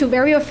taken to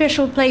very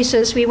official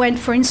places. We went,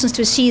 for instance,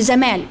 to see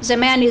Zaman.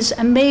 Zaman is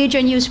a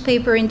major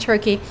newspaper in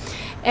Turkey.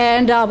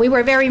 And we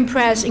were very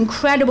impressed,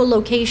 incredible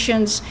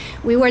locations.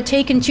 We were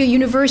taken to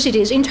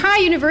universities,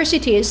 entire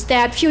universities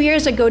that a few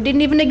years ago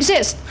didn't even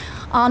exist.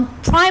 On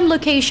prime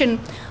location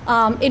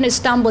in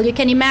Istanbul. You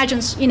can imagine,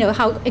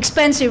 how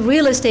expensive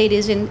real estate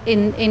is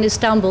in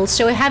Istanbul.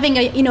 So having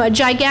a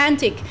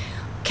gigantic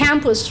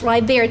campus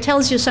right there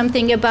tells you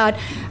something about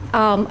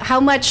how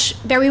much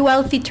very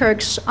wealthy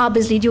Turks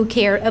obviously do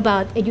care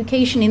about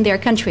education in their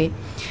country.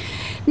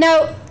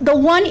 Now, the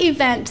one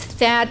event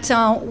that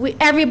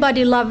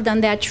everybody loved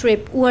on that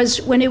trip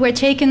was when we were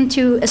taken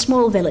to a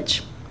small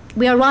village.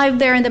 We arrived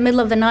there in the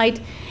middle of the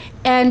night,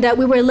 and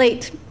we were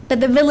late. But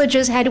the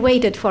villagers had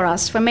waited for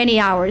us for many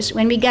hours.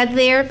 When we got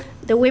there,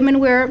 the women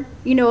were,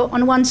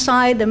 on one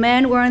side, the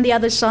men were on the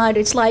other side.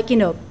 It's like,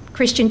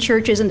 Christian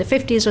churches in the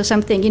 50s or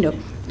something,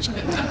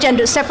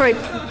 gender separate.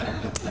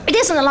 It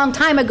isn't a long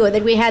time ago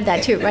that we had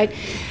that too, right?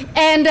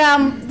 And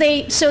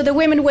so the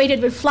women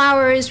waited with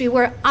flowers. We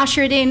were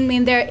ushered in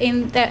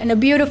a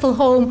beautiful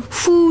home.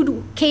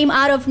 Food came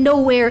out of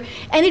nowhere,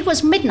 and it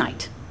was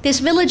midnight.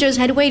 These villagers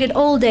had waited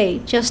all day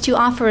just to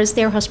offer us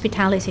their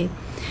hospitality.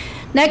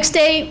 Next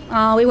day,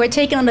 we were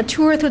taken on a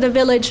tour through the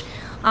village.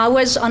 I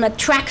was on a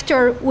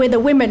tractor with the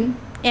women,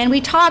 and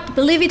we talked,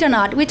 believe it or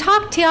not, we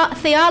talked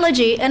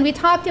theology, and we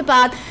talked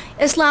about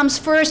Islam's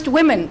first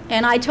women.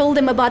 And I told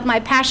them about my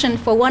passion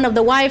for one of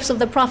the wives of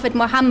the Prophet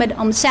Muhammad,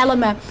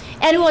 Salama.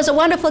 And it was a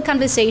wonderful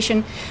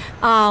conversation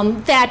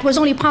that was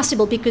only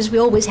possible because we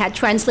always had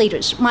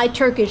translators. My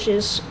Turkish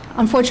is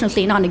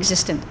unfortunately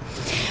non-existent.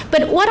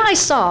 But what I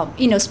saw,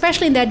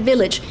 especially in that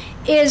village,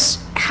 is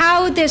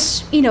how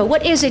this,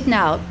 what is it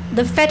now?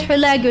 The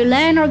Fethullah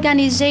Gülen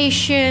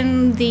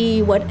organization,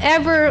 the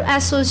whatever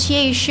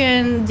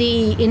association,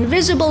 the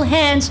invisible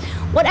hands,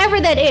 whatever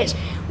that is.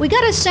 We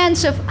got a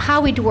sense of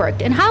how it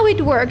worked. And how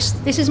it works,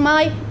 this is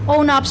my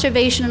own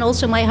observation and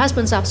also my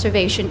husband's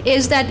observation,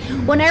 is that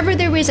whenever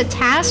there is a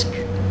task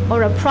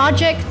or a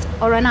project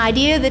or an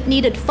idea that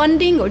needed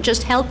funding or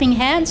just helping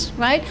hands,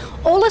 right?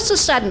 All of a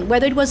sudden,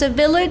 whether it was a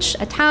village,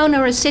 a town,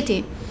 or a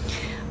city,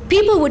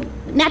 people would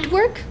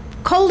network,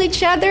 call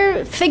each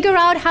other, figure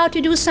out how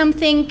to do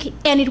something,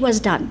 and it was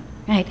done.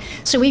 Right.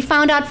 So we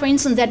found out, for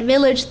instance, that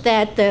village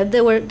that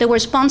there were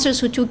sponsors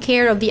who took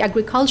care of the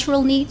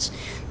agricultural needs,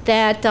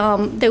 that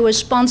there were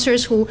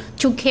sponsors who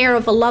took care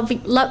of a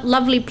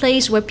lovely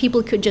place where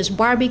people could just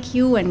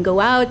barbecue and go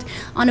out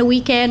on a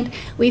weekend.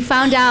 We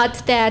found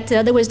out that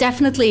there was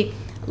definitely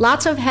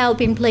lots of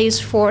help in place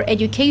for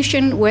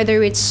education,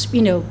 whether it's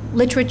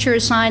literature,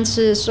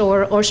 sciences,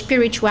 or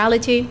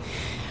spirituality.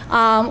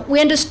 We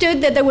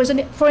understood that there was,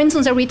 for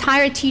instance, a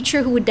retired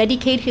teacher who would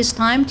dedicate his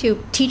time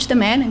to teach the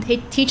men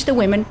and teach the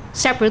women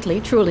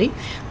separately, truly.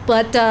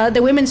 But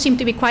the women seemed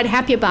to be quite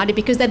happy about it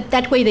because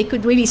that way they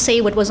could really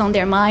say what was on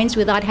their minds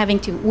without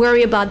having to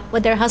worry about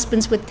what their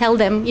husbands would tell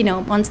them,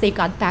 once they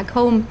got back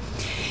home.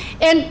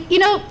 And,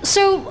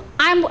 so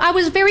I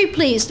was very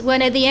pleased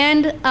when at the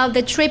end of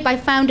the trip I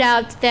found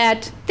out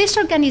that this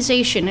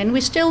organization, and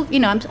we still,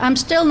 I'm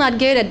still not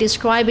good at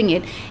describing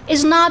it,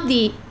 is not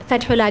the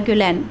Fethullah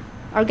Gülen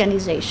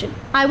organization.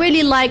 I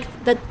really like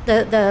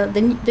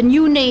the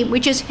new name,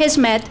 which is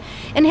Hizmet,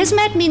 and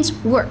Hizmet means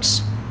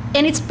works,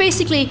 and it's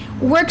basically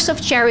works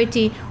of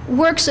charity,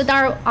 works that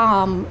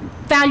are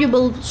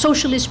valuable,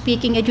 socially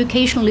speaking,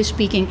 educationally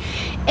speaking.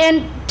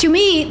 And to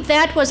me,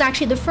 that was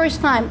actually the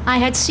first time I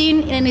had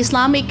seen in an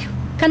Islamic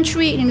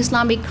country, in an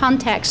Islamic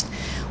context,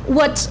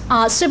 what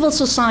civil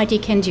society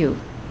can do.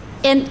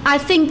 And I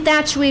think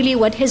that's really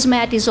what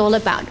Hizmet is all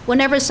about.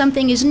 Whenever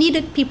something is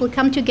needed, people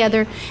come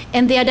together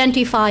and they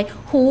identify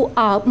who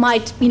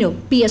might,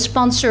 be a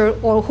sponsor,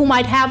 or who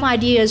might have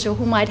ideas, or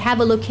who might have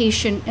a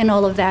location, and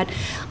all of that.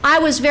 I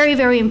was very,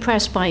 very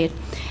impressed by it.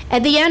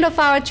 At the end of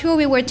our tour,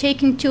 we were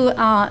taken to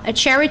a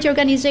charity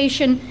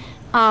organization.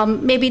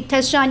 Maybe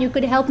Tezcan, you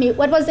could help me.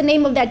 What was the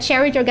name of that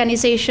charity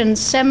organization?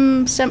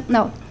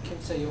 No.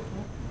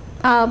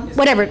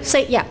 Whatever,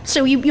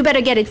 so you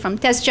better get it from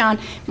Tezcan.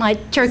 My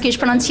Turkish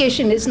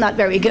pronunciation is not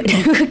very good.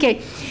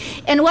 Okay.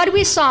 And what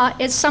we saw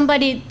is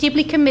somebody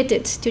deeply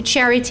committed to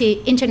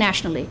charity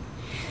internationally.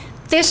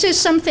 This is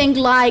something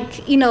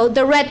like,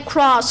 the Red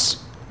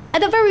Cross,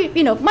 at a very,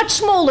 much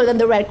smaller than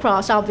the Red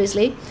Cross,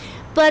 obviously,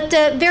 but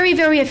very,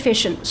 very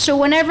efficient. So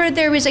whenever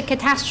there is a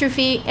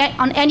catastrophe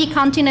on any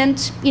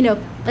continent,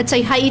 let's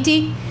say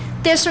Haiti,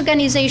 this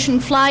organization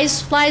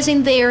flies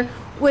in there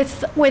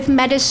with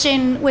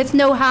medicine, with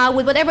know-how,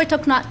 with whatever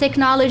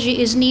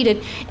technology is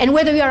needed. And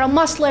whether you are a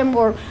Muslim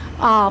or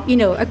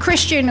a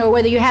Christian, or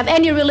whether you have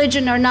any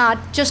religion or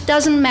not, just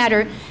doesn't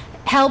matter.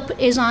 Help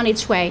is on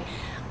its way.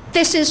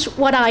 This is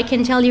what I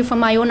can tell you from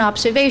my own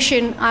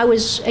observation. I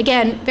was,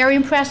 again, very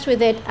impressed with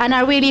it, and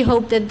I really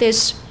hope that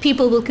these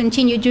people will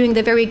continue doing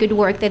the very good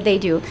work that they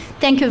do.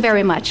 Thank you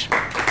very much.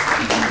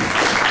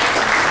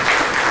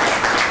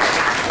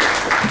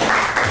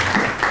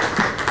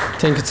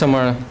 Thank you,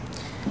 Tamara.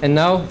 And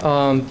now,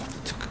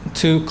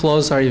 to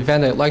close our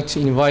event, I'd like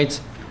to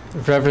invite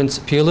Reverend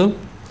Pilu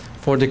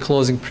for the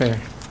closing prayer.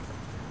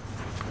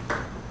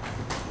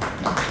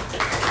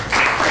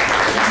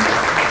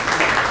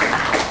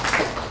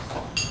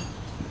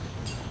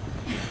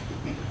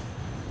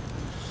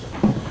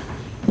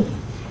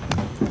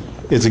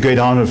 It's a great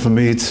honor for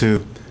me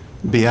to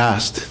be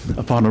asked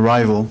upon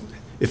arrival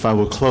if I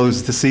will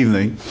close this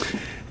evening.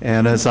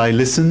 And as I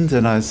listened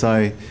and as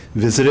I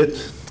visited,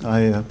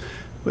 I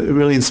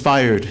really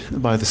inspired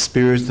by the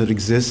spirit that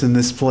exists in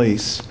this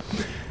place.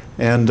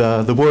 And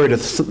the word,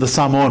 the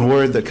Samoan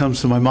word that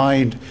comes to my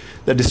mind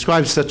that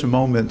describes such a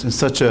moment and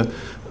such a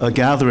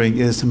gathering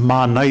is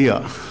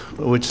manaya,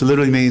 which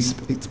literally means,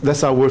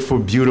 that's our word for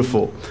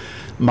beautiful,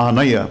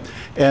 manaya.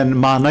 And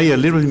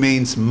manaya literally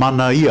means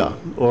manaya,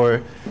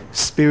 or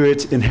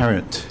spirit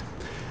inherent,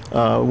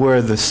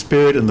 where the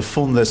spirit and the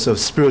fullness of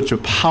spiritual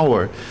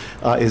power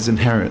is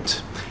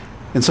inherent.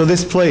 And so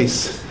this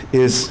place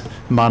is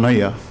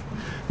manaya.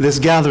 This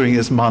gathering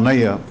is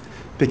manaya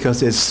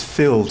because it's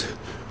filled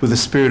with the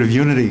spirit of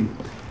unity,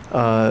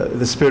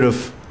 the spirit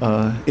of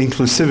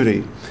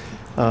inclusivity,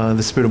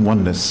 the spirit of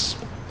oneness.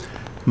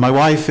 My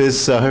wife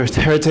is, her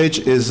heritage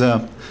is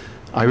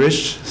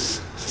Irish,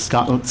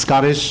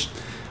 Scottish,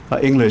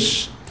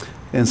 English.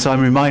 And so I'm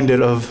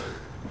reminded of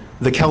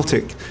the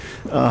Celtic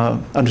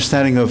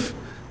understanding of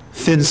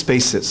thin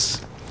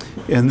spaces.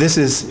 And this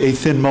is a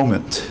thin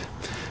moment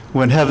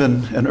when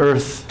heaven and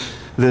earth,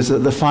 there's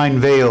the fine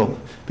veil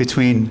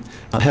between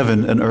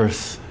heaven and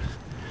earth.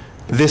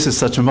 This is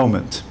such a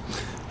moment.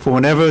 For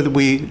whenever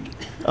we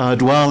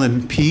dwell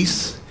in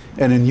peace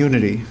and in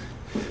unity,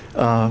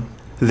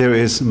 there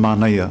is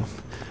manaya.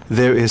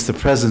 There is the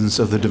presence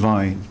of the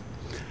divine.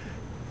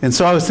 And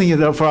so I was thinking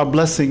that for our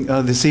blessing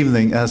this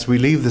evening as we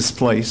leave this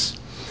place,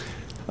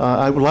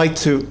 I would like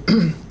to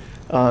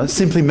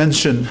simply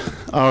mention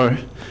our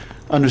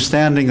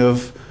understanding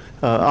of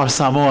our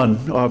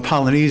Samoan, our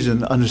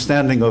Polynesian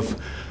understanding of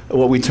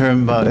what we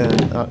term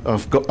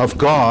of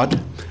God.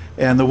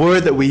 And the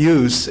word that we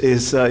use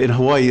is in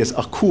Hawaii is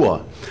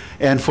akua.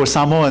 And for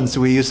Samoans,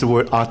 we use the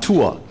word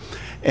atua.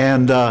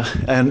 And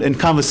in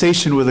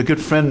conversation with a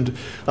good friend,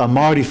 a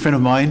Māori friend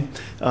of mine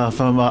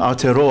from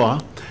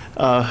Aotearoa,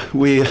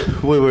 we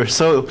were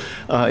so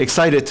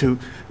excited to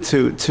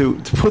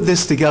put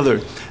this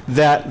together,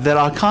 that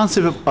our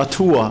concept of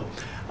atua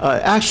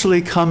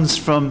actually comes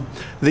from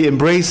the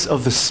embrace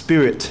of the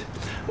spirit,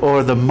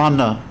 or the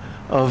mana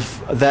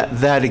of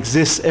that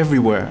exists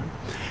everywhere.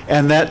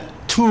 And that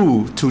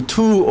to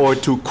or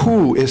to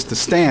ku is to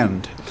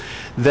stand,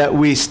 that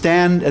we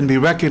stand and be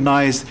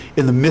recognized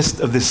in the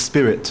midst of this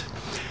spirit.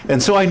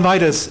 And so I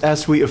invite us,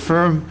 as we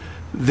affirm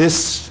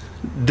this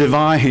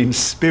divine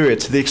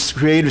spirit, the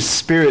creative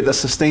spirit that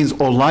sustains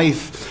all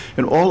life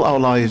and all our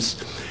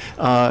lives,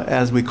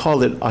 as we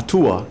call it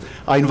atua,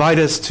 I invite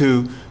us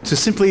to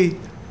simply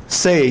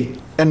say,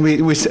 and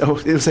we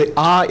say,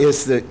 ah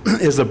is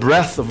the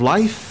breath of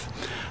life,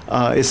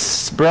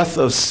 it's breath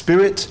of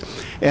spirit,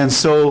 and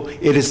so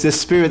it is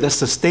this spirit that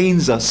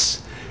sustains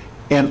us,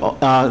 and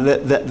that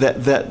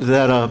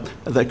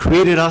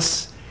created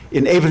us,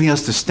 enabling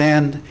us to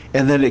stand,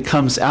 and then it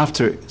comes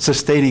after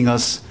sustaining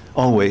us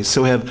always.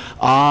 So we have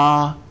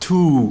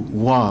tu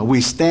wa.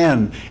 We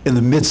stand in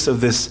the midst of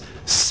this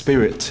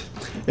spirit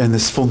and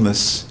this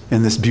fullness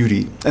and this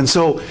beauty. And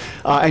so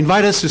I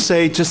invite us to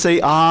say, just say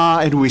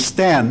and we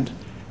stand,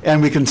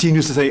 and we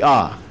continue to say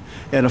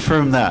and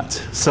affirm that.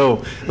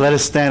 So let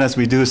us stand as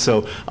we do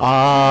so.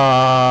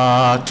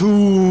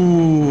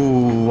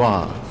 Tu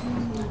wa.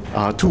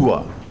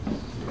 Tua.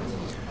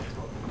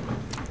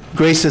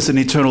 Gracious and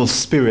eternal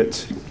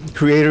spirit,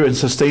 creator and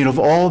sustainer of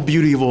all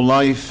beauty of all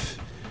life,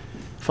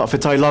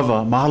 Fa'afetai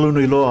lava, mahalo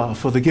nui loa,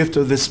 for the gift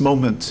of this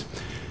moment,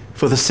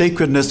 for the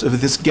sacredness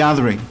of this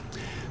gathering,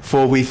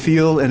 for we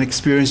feel and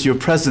experience your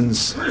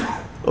presence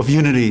of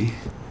unity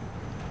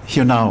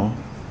here now.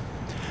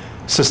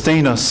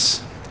 Sustain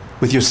us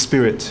with your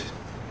spirit.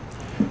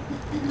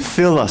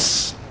 Fill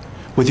us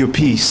with your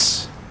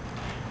peace,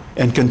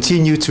 and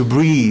continue to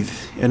breathe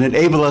and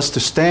enable us to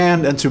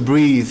stand and to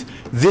breathe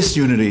this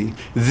unity,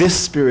 this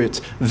spirit,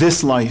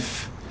 this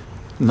life,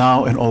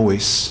 now and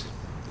always.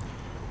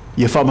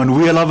 Ia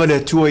whamanuia lava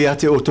le tua ia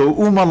te o tō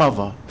uma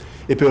lava,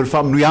 e pe o le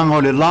whamanuianga o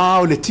le la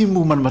o le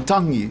timu man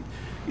matangi,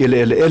 i le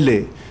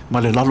ele ma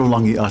le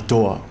lalolangi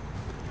atoa.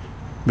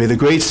 May the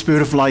great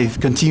spirit of life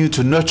continue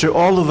to nurture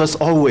all of us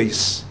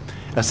always,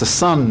 as the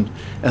sun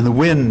and the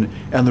wind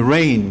and the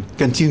rain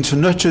continue to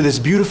nurture this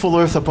beautiful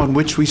earth upon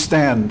which we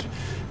stand,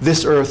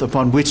 this earth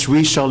upon which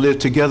we shall live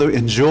together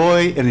in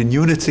joy and in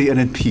unity and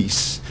in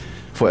peace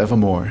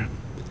forevermore.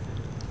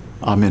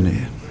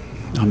 Amen.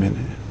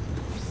 Amen.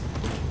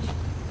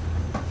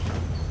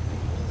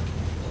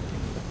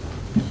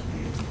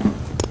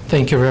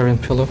 Thank you,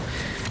 Reverend Pillow.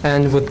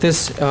 And with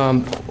this,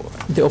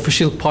 the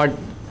official part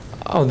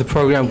of the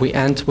program, we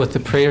end with the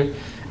prayer.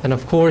 And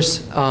of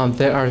course,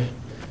 there are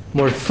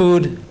more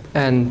food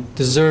and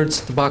desserts.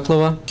 The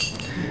baklava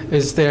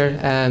is there.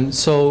 And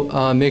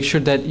so make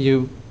sure that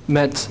you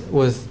met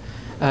with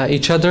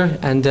each other.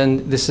 And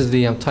then this is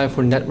the time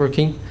for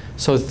networking.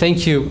 So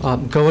thank you,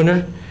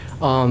 Governor.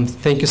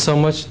 Thank you so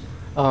much.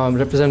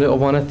 Representative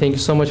Owana, thank you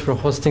so much for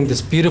hosting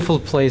this beautiful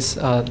place,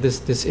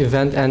 this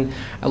event. And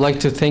I'd like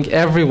to thank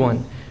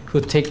everyone who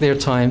take their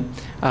time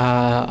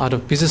out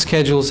of busy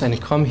schedules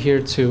and come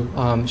here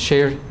to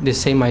share the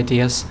same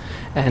ideas.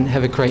 And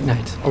have a great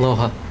night.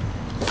 Aloha.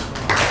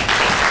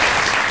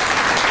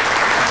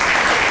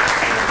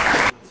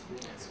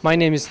 My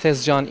name is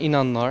Tezcan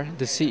İnanlar,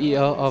 the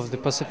CEO of the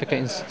Pacifica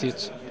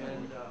Institute.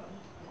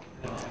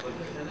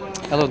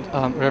 Hello,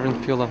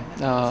 Reverend Pula.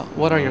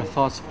 What are your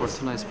thoughts for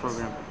tonight's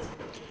program?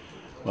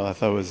 Well, I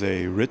thought it was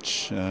a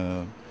rich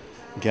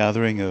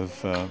gathering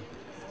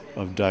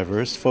of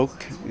diverse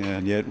folk,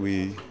 and yet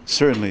we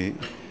certainly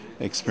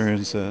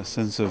experience a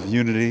sense of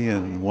unity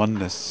and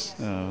oneness,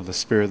 the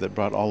spirit that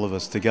brought all of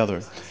us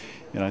together.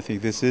 And I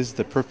think this is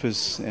the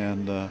purpose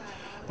and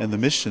the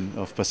mission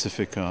of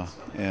Pacifica,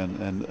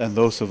 and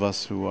those of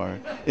us who are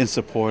in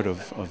support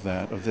of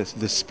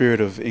this spirit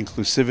of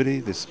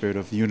inclusivity, this spirit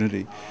of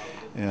unity,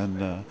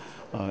 and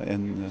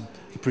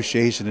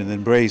appreciation and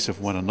embrace of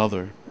one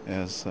another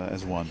as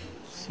one.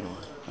 So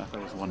I thought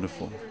it was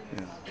wonderful.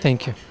 Yeah.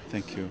 Thank you.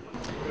 Thank you.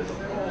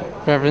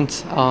 Reverend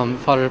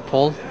Father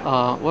Paul,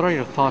 what are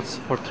your thoughts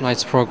for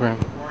tonight's program?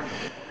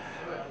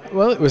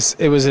 Well, it was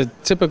a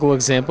typical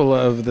example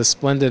of the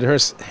splendid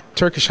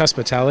Turkish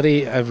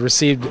hospitality I've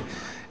received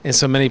in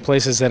so many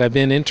places that I've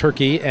been in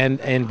Turkey and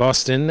in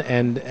Boston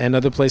and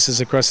other places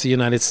across the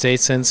United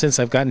States. And since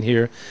I've gotten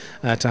here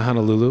to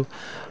Honolulu,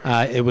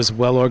 it was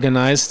well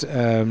organized.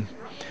 The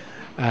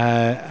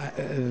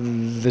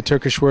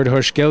Turkish word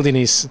hoş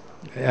geldiniz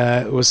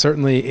was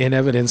certainly in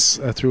evidence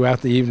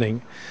throughout the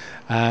evening,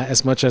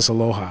 as much as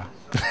aloha.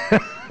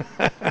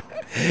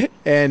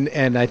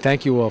 and I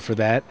thank you all for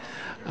that.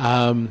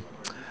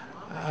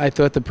 I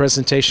thought the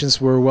presentations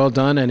were well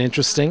done and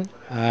interesting.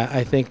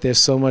 I think there's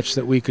so much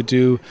that we could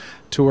do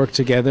to work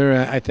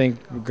together. I think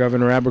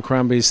Governor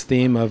Abercrombie's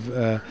theme of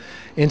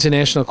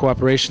international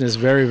cooperation is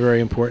very, very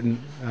important.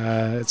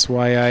 It's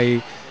why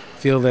I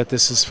feel that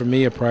this is, for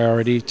me, a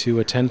priority to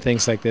attend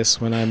things like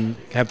this when I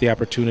have the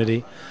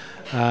opportunity.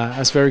 I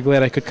was very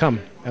glad I could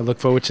come. I look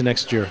forward to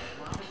next year.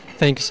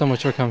 Thank you so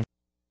much for coming.